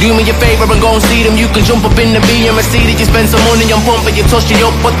DM. Do me a favor and go and see them. You can jump up in the BM and see that you spend some money on pumping. You touched it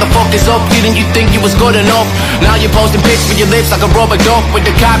up, what the fuck is up? Didn't you think you was good enough? Now you're posting pics with your lips like a rubber duck, with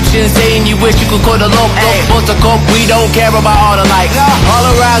the caption saying you wish you could cut a look. Hey, buttercup, we don't care about all the likes. All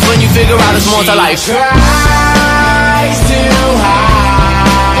arouse when you figure out it's more to life. Tries too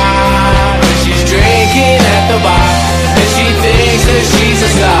hard, but she's drinking at the bar, and she thinks that she's a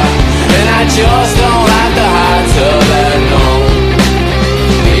star, and I just don't have the heart to let her know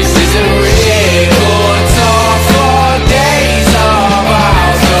this isn't real. Could talk for days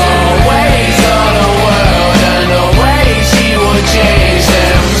about the ways of the world and the way she would change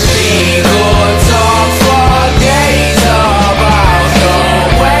them. She could talk for days about the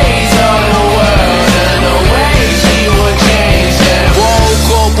ways of the world and the way she would change them. Woke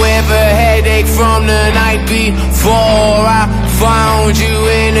up with a headache from the night before. I found you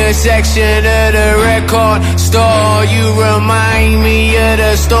in a section of the record store. You remind me of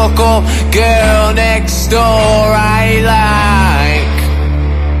the stucco girl next door I like.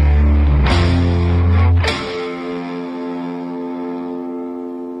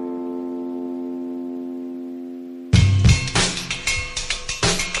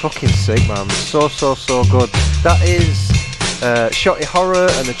 Fucking sick, man. So good. That is Shotty Horror,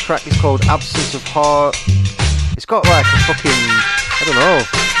 and the track is called Absence of Heart. It's got like a fucking, I don't know,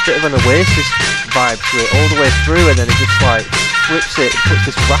 bit of an Oasis vibe to it all the way through, and then it just like flips it, puts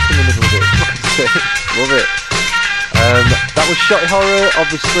this rap in the middle of it. It's fucking sick. Love it. That was Shotty Horror,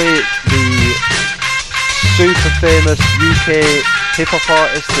 obviously the super famous UK hip-hop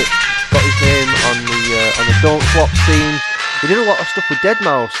artist that got his name on the Don't Flop scene. He did a lot of stuff with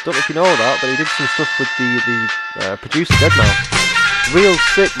Deadmau5, don't know if you know that, but he did some stuff with the producer Deadmau5. Real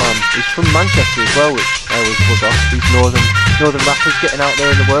sick, man. He's from Manchester as well, which I always buzz off. These northern rappers getting out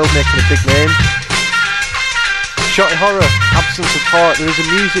there in the world, making a big name. Shotty Horror, Absence of Heart. There is a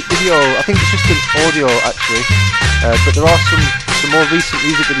music video, I think it's just an audio actually, but there are some more recent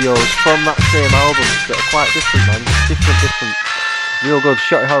music videos from that same album that are quite different, man. Different. Real good.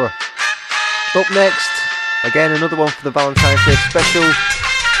 Shotty Horror. Up next, again, another one for the Valentine's Day special.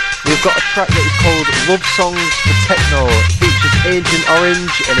 We've got a track that is called Love Songs for Techno. It features Agent Orange,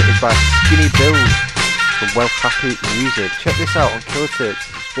 and it is by Skinny Bill from Well Happy Music. Check this out on Killer Tapes.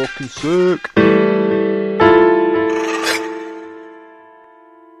 It's fucking sick.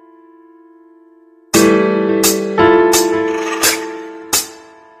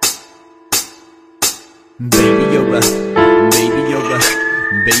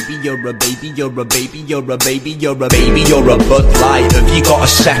 Baby, you're a Bud Light. Have you got a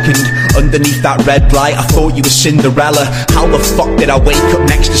second? Underneath that red light, I thought you were Cinderella. How the fuck did I wake up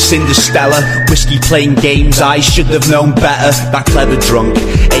next to Cinderstella? Whiskey playing games, I should have known better. That clever drunk,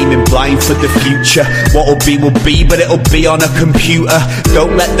 aiming blind for the future. What'll be will be, but it'll be on a computer.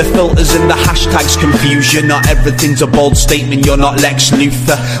 Don't let the filters and the hashtags confuse you. Not everything's a bold statement, you're not Lex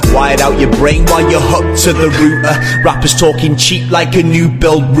Luthor. Wired out your brain while you're hooked to the router. Rappers talking cheap like a new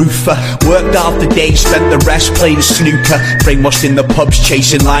build roofer. Worked half the day, spent the rest playing snooker. Brainwashed in the pubs,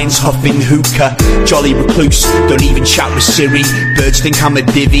 chasing lines, huffing hookah. Jolly recluse, don't even chat with Siri. Birds think I'm a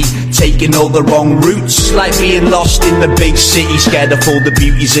divvy, taking all the wrong routes. Like being lost in the big city, scared of all the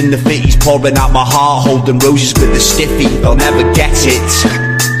beauties in the fitties. Pouring out my heart, holding roses with a stiffy. They'll never get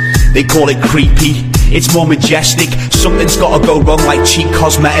it, they call it creepy. it's more majestic. Something's gotta go wrong like cheap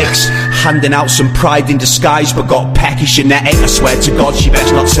cosmetics. Handing out some pride in disguise, but got peckish genetic. I swear to God, she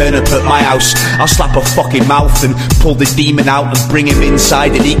best not turn up at my house. I'll slap her fucking mouth and pull the demon out and bring him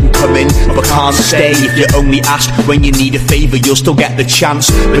inside, and he can come in but can't stay. If you only ask when you need a favour, you'll still get the chance,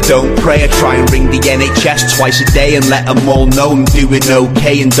 but don't pray. I try and ring the NHS twice a day and let them all know I'm doing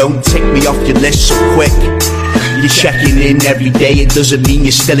okay. And don't tick me off your list so quick. You're checking in every day, it doesn't mean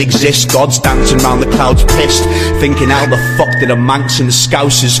you still exist. God's dancing round the clouds pissed, thinking how the fuck did the Manx and the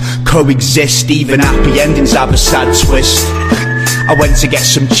Scousers coexist? Even happy endings have a sad twist. I went to get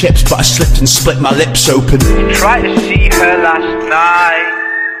some chips, but I slipped and split my lips open. Tried to see her last night,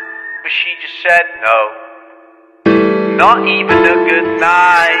 but she just said no. Not even a good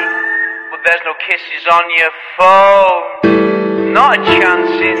night. Well, there's no kisses on your phone, not a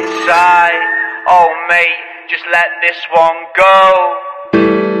chance inside. Oh mate, just let this one go.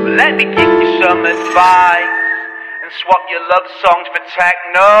 But let me give you some advice and swap your love songs for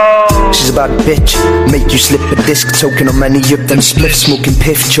techno. She's a bad bitch, make you slip a disc, token on many of them spliffs, smoking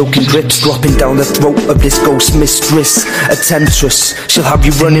piff, choking drips, dropping down the throat of this ghost mistress, a temptress. She'll have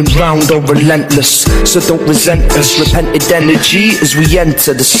you running round or relentless, so don't resent us. Repented energy as we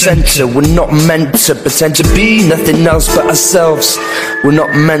enter the center. We're not meant to pretend to be nothing else but ourselves. We're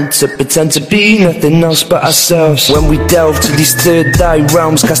not meant to pretend to be nothing else but ourselves. When we delve to these third eye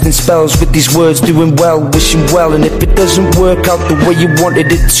realms, casting spells with these words, doing well, wishing well. And if it doesn't work out the way you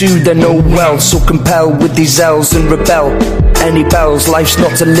wanted it to, then oh well. So compel with these L's and rebel. Any bells, life's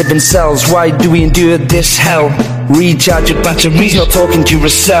not to live in cells. Why do we endure this hell? Recharge your batteries, not talking to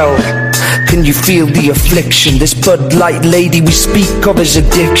Duracell. Can you feel the affliction? This Bud Light lady we speak of is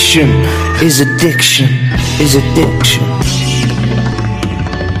addiction. Is addiction. Is addiction.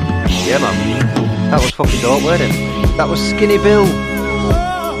 Yeah man, that was fucking dope, weren't it? That was Skinny Bill.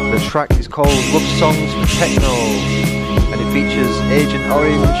 The track is called Love Songs for Techno, and it features Agent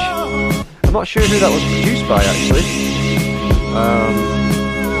Orange. I'm not sure who that was produced by actually,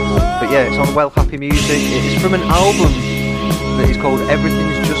 but yeah, it's on Well Happy Music. It is from an album that is called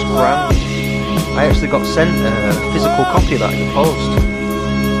Everything's Just Grand. I actually got sent a physical copy of that in the post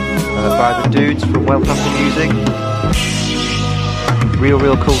by the dudes from Well Happy Music. Real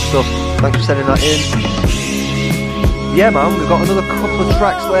cool stuff. Thanks for sending that in. Yeah man, we've got another couple of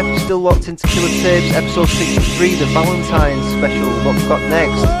tracks left. You're still locked into Killer Tapes, episode 63, the Valentine's special. What we've got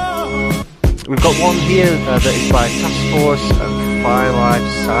next? We've got one here that is by Task Force and Fire Life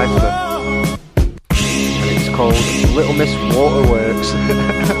Cypher, and it's called Little Miss Waterworks.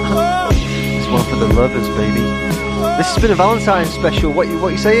 It's one for the lovers, baby. This has been a Valentine's special. What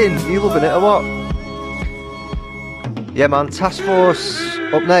you saying? Are you loving it or what? Yeah man, Task Force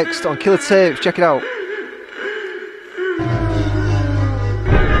up next on Killer Tapes. Check it out.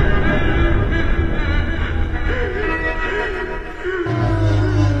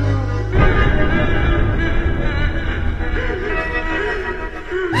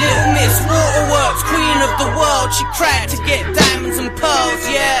 She cried to get diamonds and pearls,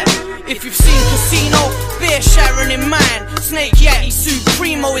 yeah. If you've seen Casino, beer Sharon in mine. Snake Yeti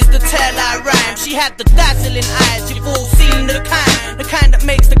Supremo is the tale I rhyme. She had the dazzling eyes, you've all seen the kind that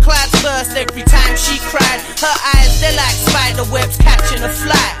makes the clouds burst every time she cried. Her eyes, they're like spider webs catching a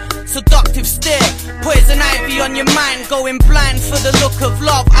fly. Seductive stare, poison ivy on your mind. Going blind for the look of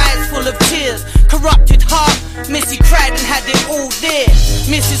love, eyes full of tears. Corrupted heart, Missy cried and had it all there.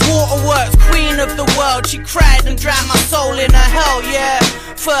 Mrs. Waterworks, queen of the world. She cried and drowned my soul in a hell, yeah.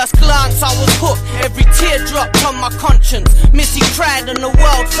 First glance I was hooked, every tear dropped on my conscience. Missy cried and the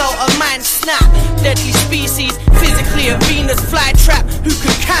world felt her mind snap. Deadly species, physically a Venus flytrap. Who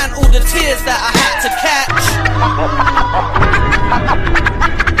could count all the tears that I had to catch?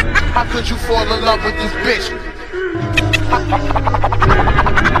 How could you fall in love with this bitch?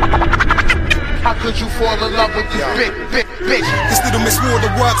 How could you fall in love with this bitch? This little Miss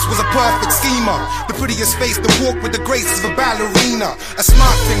Waterworks was a perfect schemer. The prettiest face to walk with the grace of a ballerina. A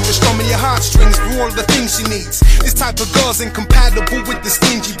smart thing to strum in your heartstrings for all of the things she needs. This type of girl's incompatible with the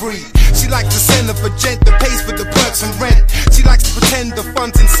stingy breed. She likes to send of a gent that pays for the perks and rent. She likes to pretend the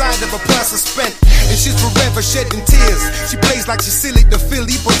funds inside of a purse are spent, and she's forever shedding tears. She plays like she's silly to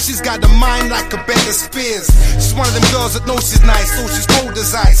Philly, but she's got a mind like a bed of spears. She's one of them girls that knows she's nice, so she's cold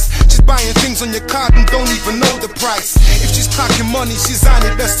as ice. She's buying things on your card and don't even know the price. If she's clocking money, she's on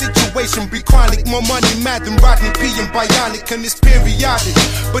it. That situation be chronic. More money mad than Rodney P and Bionic, and it's periodic,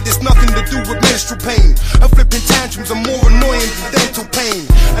 but it's nothing to do with menstrual pain. Her flipping tantrums are more annoying than dental pain,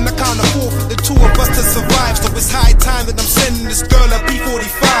 and I can't afford for the two of us to survive. So it's high time that I'm sending this girl a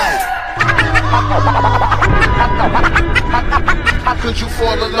B45. How could you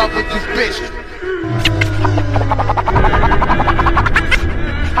fall in love with this bitch?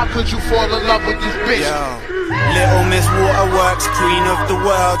 How could you fall in love with this bitch? Little Miss Waterworks, queen of the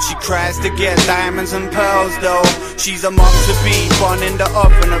world. She tries to get diamonds and pearls though. She's a mom to be, born in the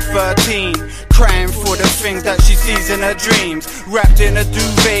oven at 13, crying for the things that she sees in her dreams. Wrapped in a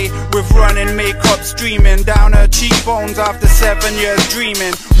duvet with running makeup streaming down her cheekbones after 7 years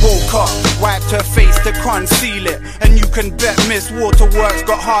dreaming. Woke up, wiped her face to conceal it, and you can bet Miss Waterworks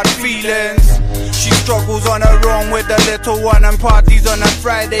got hard feelings. She struggles on her own with a little one and parties on a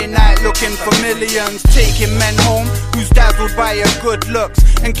Friday night looking for millions. Taking men home who's dazzled by her good looks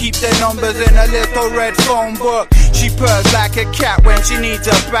and keep their numbers in a little red phone book. She purrs like a cat when she needs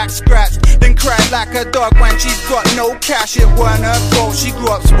her back scratched, then cries like a dog when she's got no cash. It weren't her fault, she grew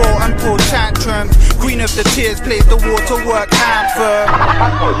up spoiled and pulled tantrums. Queen of the tears plays the Waterwork anthem.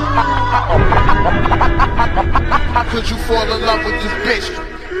 How could you fall in love with this bitch?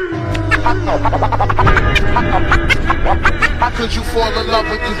 How could you fall in love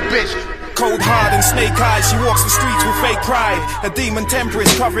with this bitch? Cold hard and snake eyes, she walks the streets with fake pride. A demon temper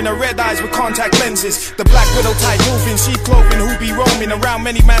is covering her red eyes with contact lenses. The black widow type moving, sheep clothing, who be roaming around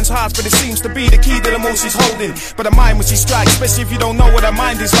many man's hearts, but it seems to be the key to the most she's holding. But her mind when she strikes, especially if you don't know what her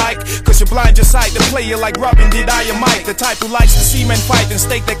mind is like, cause you blind your sight, the player like Robin did Dynamite. The type who likes to see men fight and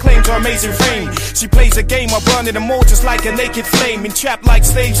stake their claim to her amazing fame. She plays a game while burning them all just like a naked flame, entrapped like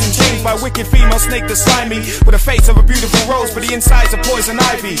slaves and chains by wicked female snake to slime me. With the face of a beautiful rose, but the inside's a poison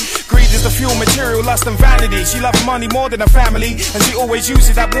ivy. Greed is the fuel material, lust and vanity. She loves money more than her family, and she always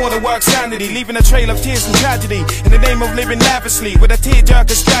uses that Waterworks sanity, leaving a trail of tears and tragedy in the name of living lavishly. With a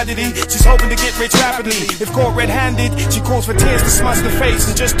tearjerker strategy, she's hoping to get rich rapidly. If caught red-handed, she calls for tears to smudge the face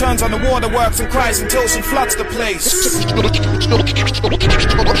and just turns on the Waterworks and cries until she floods the place.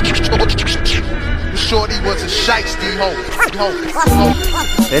 Shorty was a shiesty hoe.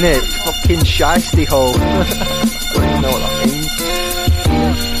 Innit? Fucking shiesty hoe. I don't even know what that means.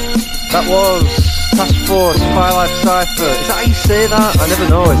 That was Task Force Fire Life Cypher. Is that how you say that? I never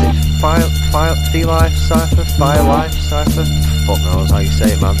know. Is it Fire Life Cypher? Fire Life Cypher? Fuck knows how you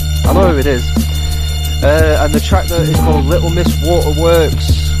say it, man. I know who it is. And the track that is called Little Miss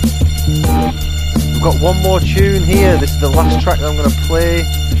Waterworks. We've got one more tune here. This is the last track that I'm going to play.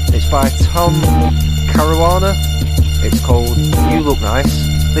 It's by Tom Caruana. It's called You Look Nice.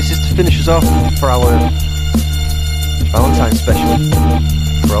 This is to finish us off for our Valentine's special.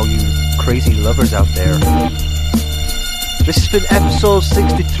 For all you crazy lovers out there. This has been episode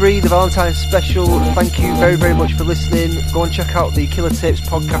 63, the Valentine's special. Thank you very, very much for listening. Go and check out the Killer Tapes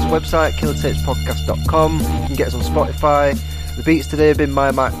podcast website, killertapespodcast.com. You can get us on Spotify. The beats today have been by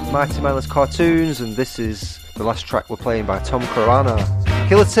Mighty Mindless Cartoons, and this is the last track we're playing by Tom Caruana.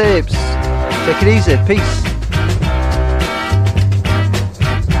 Killer Tapes, take it easy, peace.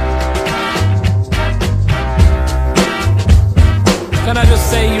 Can I just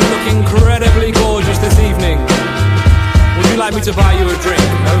say you look incredibly gorgeous this evening? Would you like me to buy you a drink?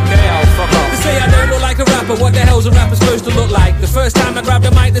 Okay, I'll fuck off. They say I don't look like a rapper, what the hell's a rapper supposed to look like? The first time I grabbed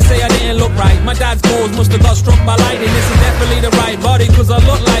the mic, they say I didn't look right. My dad's balls must have got struck by lightning. This is definitely the right body, cause I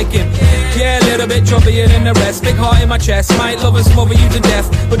look like him. Yeah, a little bit chubbier than the rest. Big heart in my chest, might love and smother you to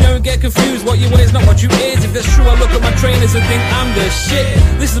death. But don't get confused, what you wear is not what you is. If that's true, I look at my trainers and think I'm the shit.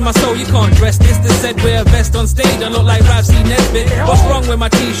 This is my soul, you can't dress this. They said wear a vest on stage, I look like Rav C. Nesbitt. What's wrong with my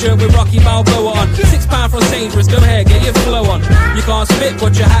t-shirt with Rocky Balboa on? £6 from Sainsbury's, go ahead, get your flow on. You can't spit,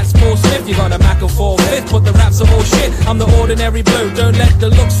 but your hat's Paul Smith. You got a Mac and 4/5, but the raps are all shit. I'm the ordinary bloke, don't let the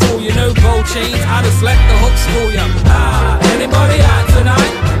looks fool you. No gold chains, I just let the hooks fool ya. Anybody out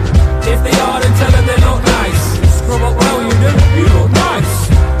tonight? If they are, then tell them they look nice. Scrub up well, you do. You look nice.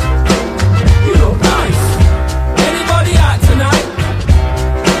 You look nice. Anybody out tonight?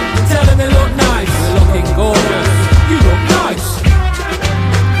 Tell them they look nice. They're looking gorgeous. You look nice.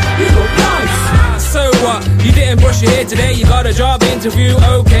 You look nice. So what? You didn't brush your hair today, you got a job interview,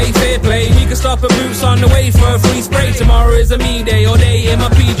 okay, fair play. We can stop at Boots on the way for a free spray. Tomorrow is a me day, all day in my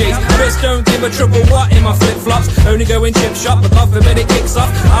PJs. Just don't give a triple what in my flip-flops. Only go in chip shop, but God forbid it kicks off.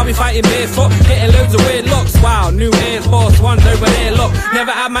 I'll be fighting barefoot, getting loads of weird looks. Wow, new Air Force Ones over there, look.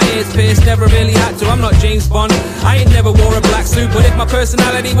 Never had my ears pierced, never really had to. I'm not James Bond, I ain't never wore a black suit. But if my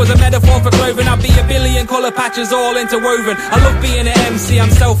personality was a metaphor for clothing, I'd be a billion colour patches all interwoven. I love being an MC,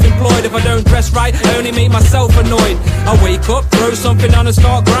 I'm self-employed. If I don't dress right, I only make myself annoyed. I wake up, throw something on and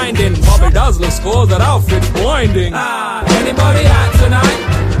start grinding. Bobby Dazzler scores, that outfit's blinding. Anybody out tonight?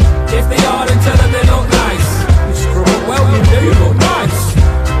 If they are, then tell them they look nice. You screw up well, you do. You look nice.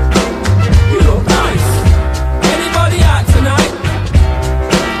 You look nice. Anybody out tonight?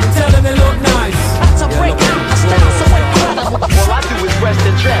 Tell them they look nice. That's a breakout. All I do is rest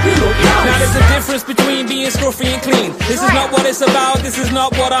and dress. You look nice. Now there's a difference between being scruffy and clean. This is not what it's about, this is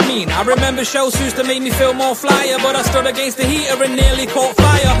not what I mean. I remember show suits to make me feel more flyer, but I stood against the heater and nearly caught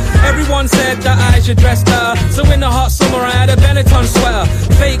fire. Everyone said that I should dress better, so in the hot summer I had a Benetton sweater.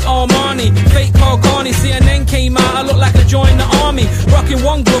 Fake Armani, fake Carcani, CNN came out, I looked like I joined the army. Rocking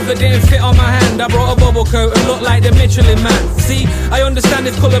one glove that didn't fit on my hand, I brought a bubble coat and looked like the Michelin Man. See, I understand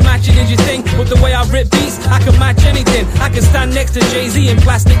if colour matching is your thing, but the way I rip beats, I can match anything. I can stand next to Jay-Z in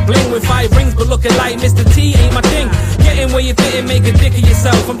plastic bling with 5 rings, but looking like Mr. T ain't my thing. Getting where you fit and make a dick of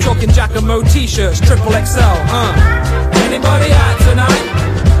yourself. I'm talking Giacomo t-shirts, triple XL. Anybody out tonight?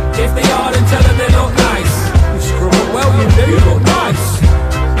 If they are, then tell them they look nice. You screw up well, you do. You look nice.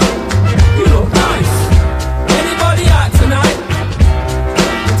 You look nice. Anybody out tonight?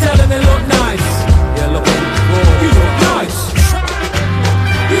 Tell them they look nice. You're looking good. You look nice.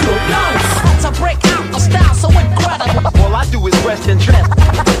 You look nice. To break out a style so incredible. All I do is rest and dress.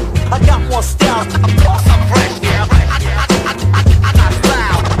 I got more style. Of course I'm fresh, yeah. I got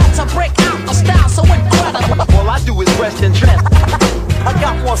style. To break out a style so incredible. All I do is rest and dress. I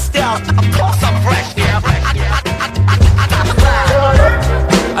got more style. Of course I'm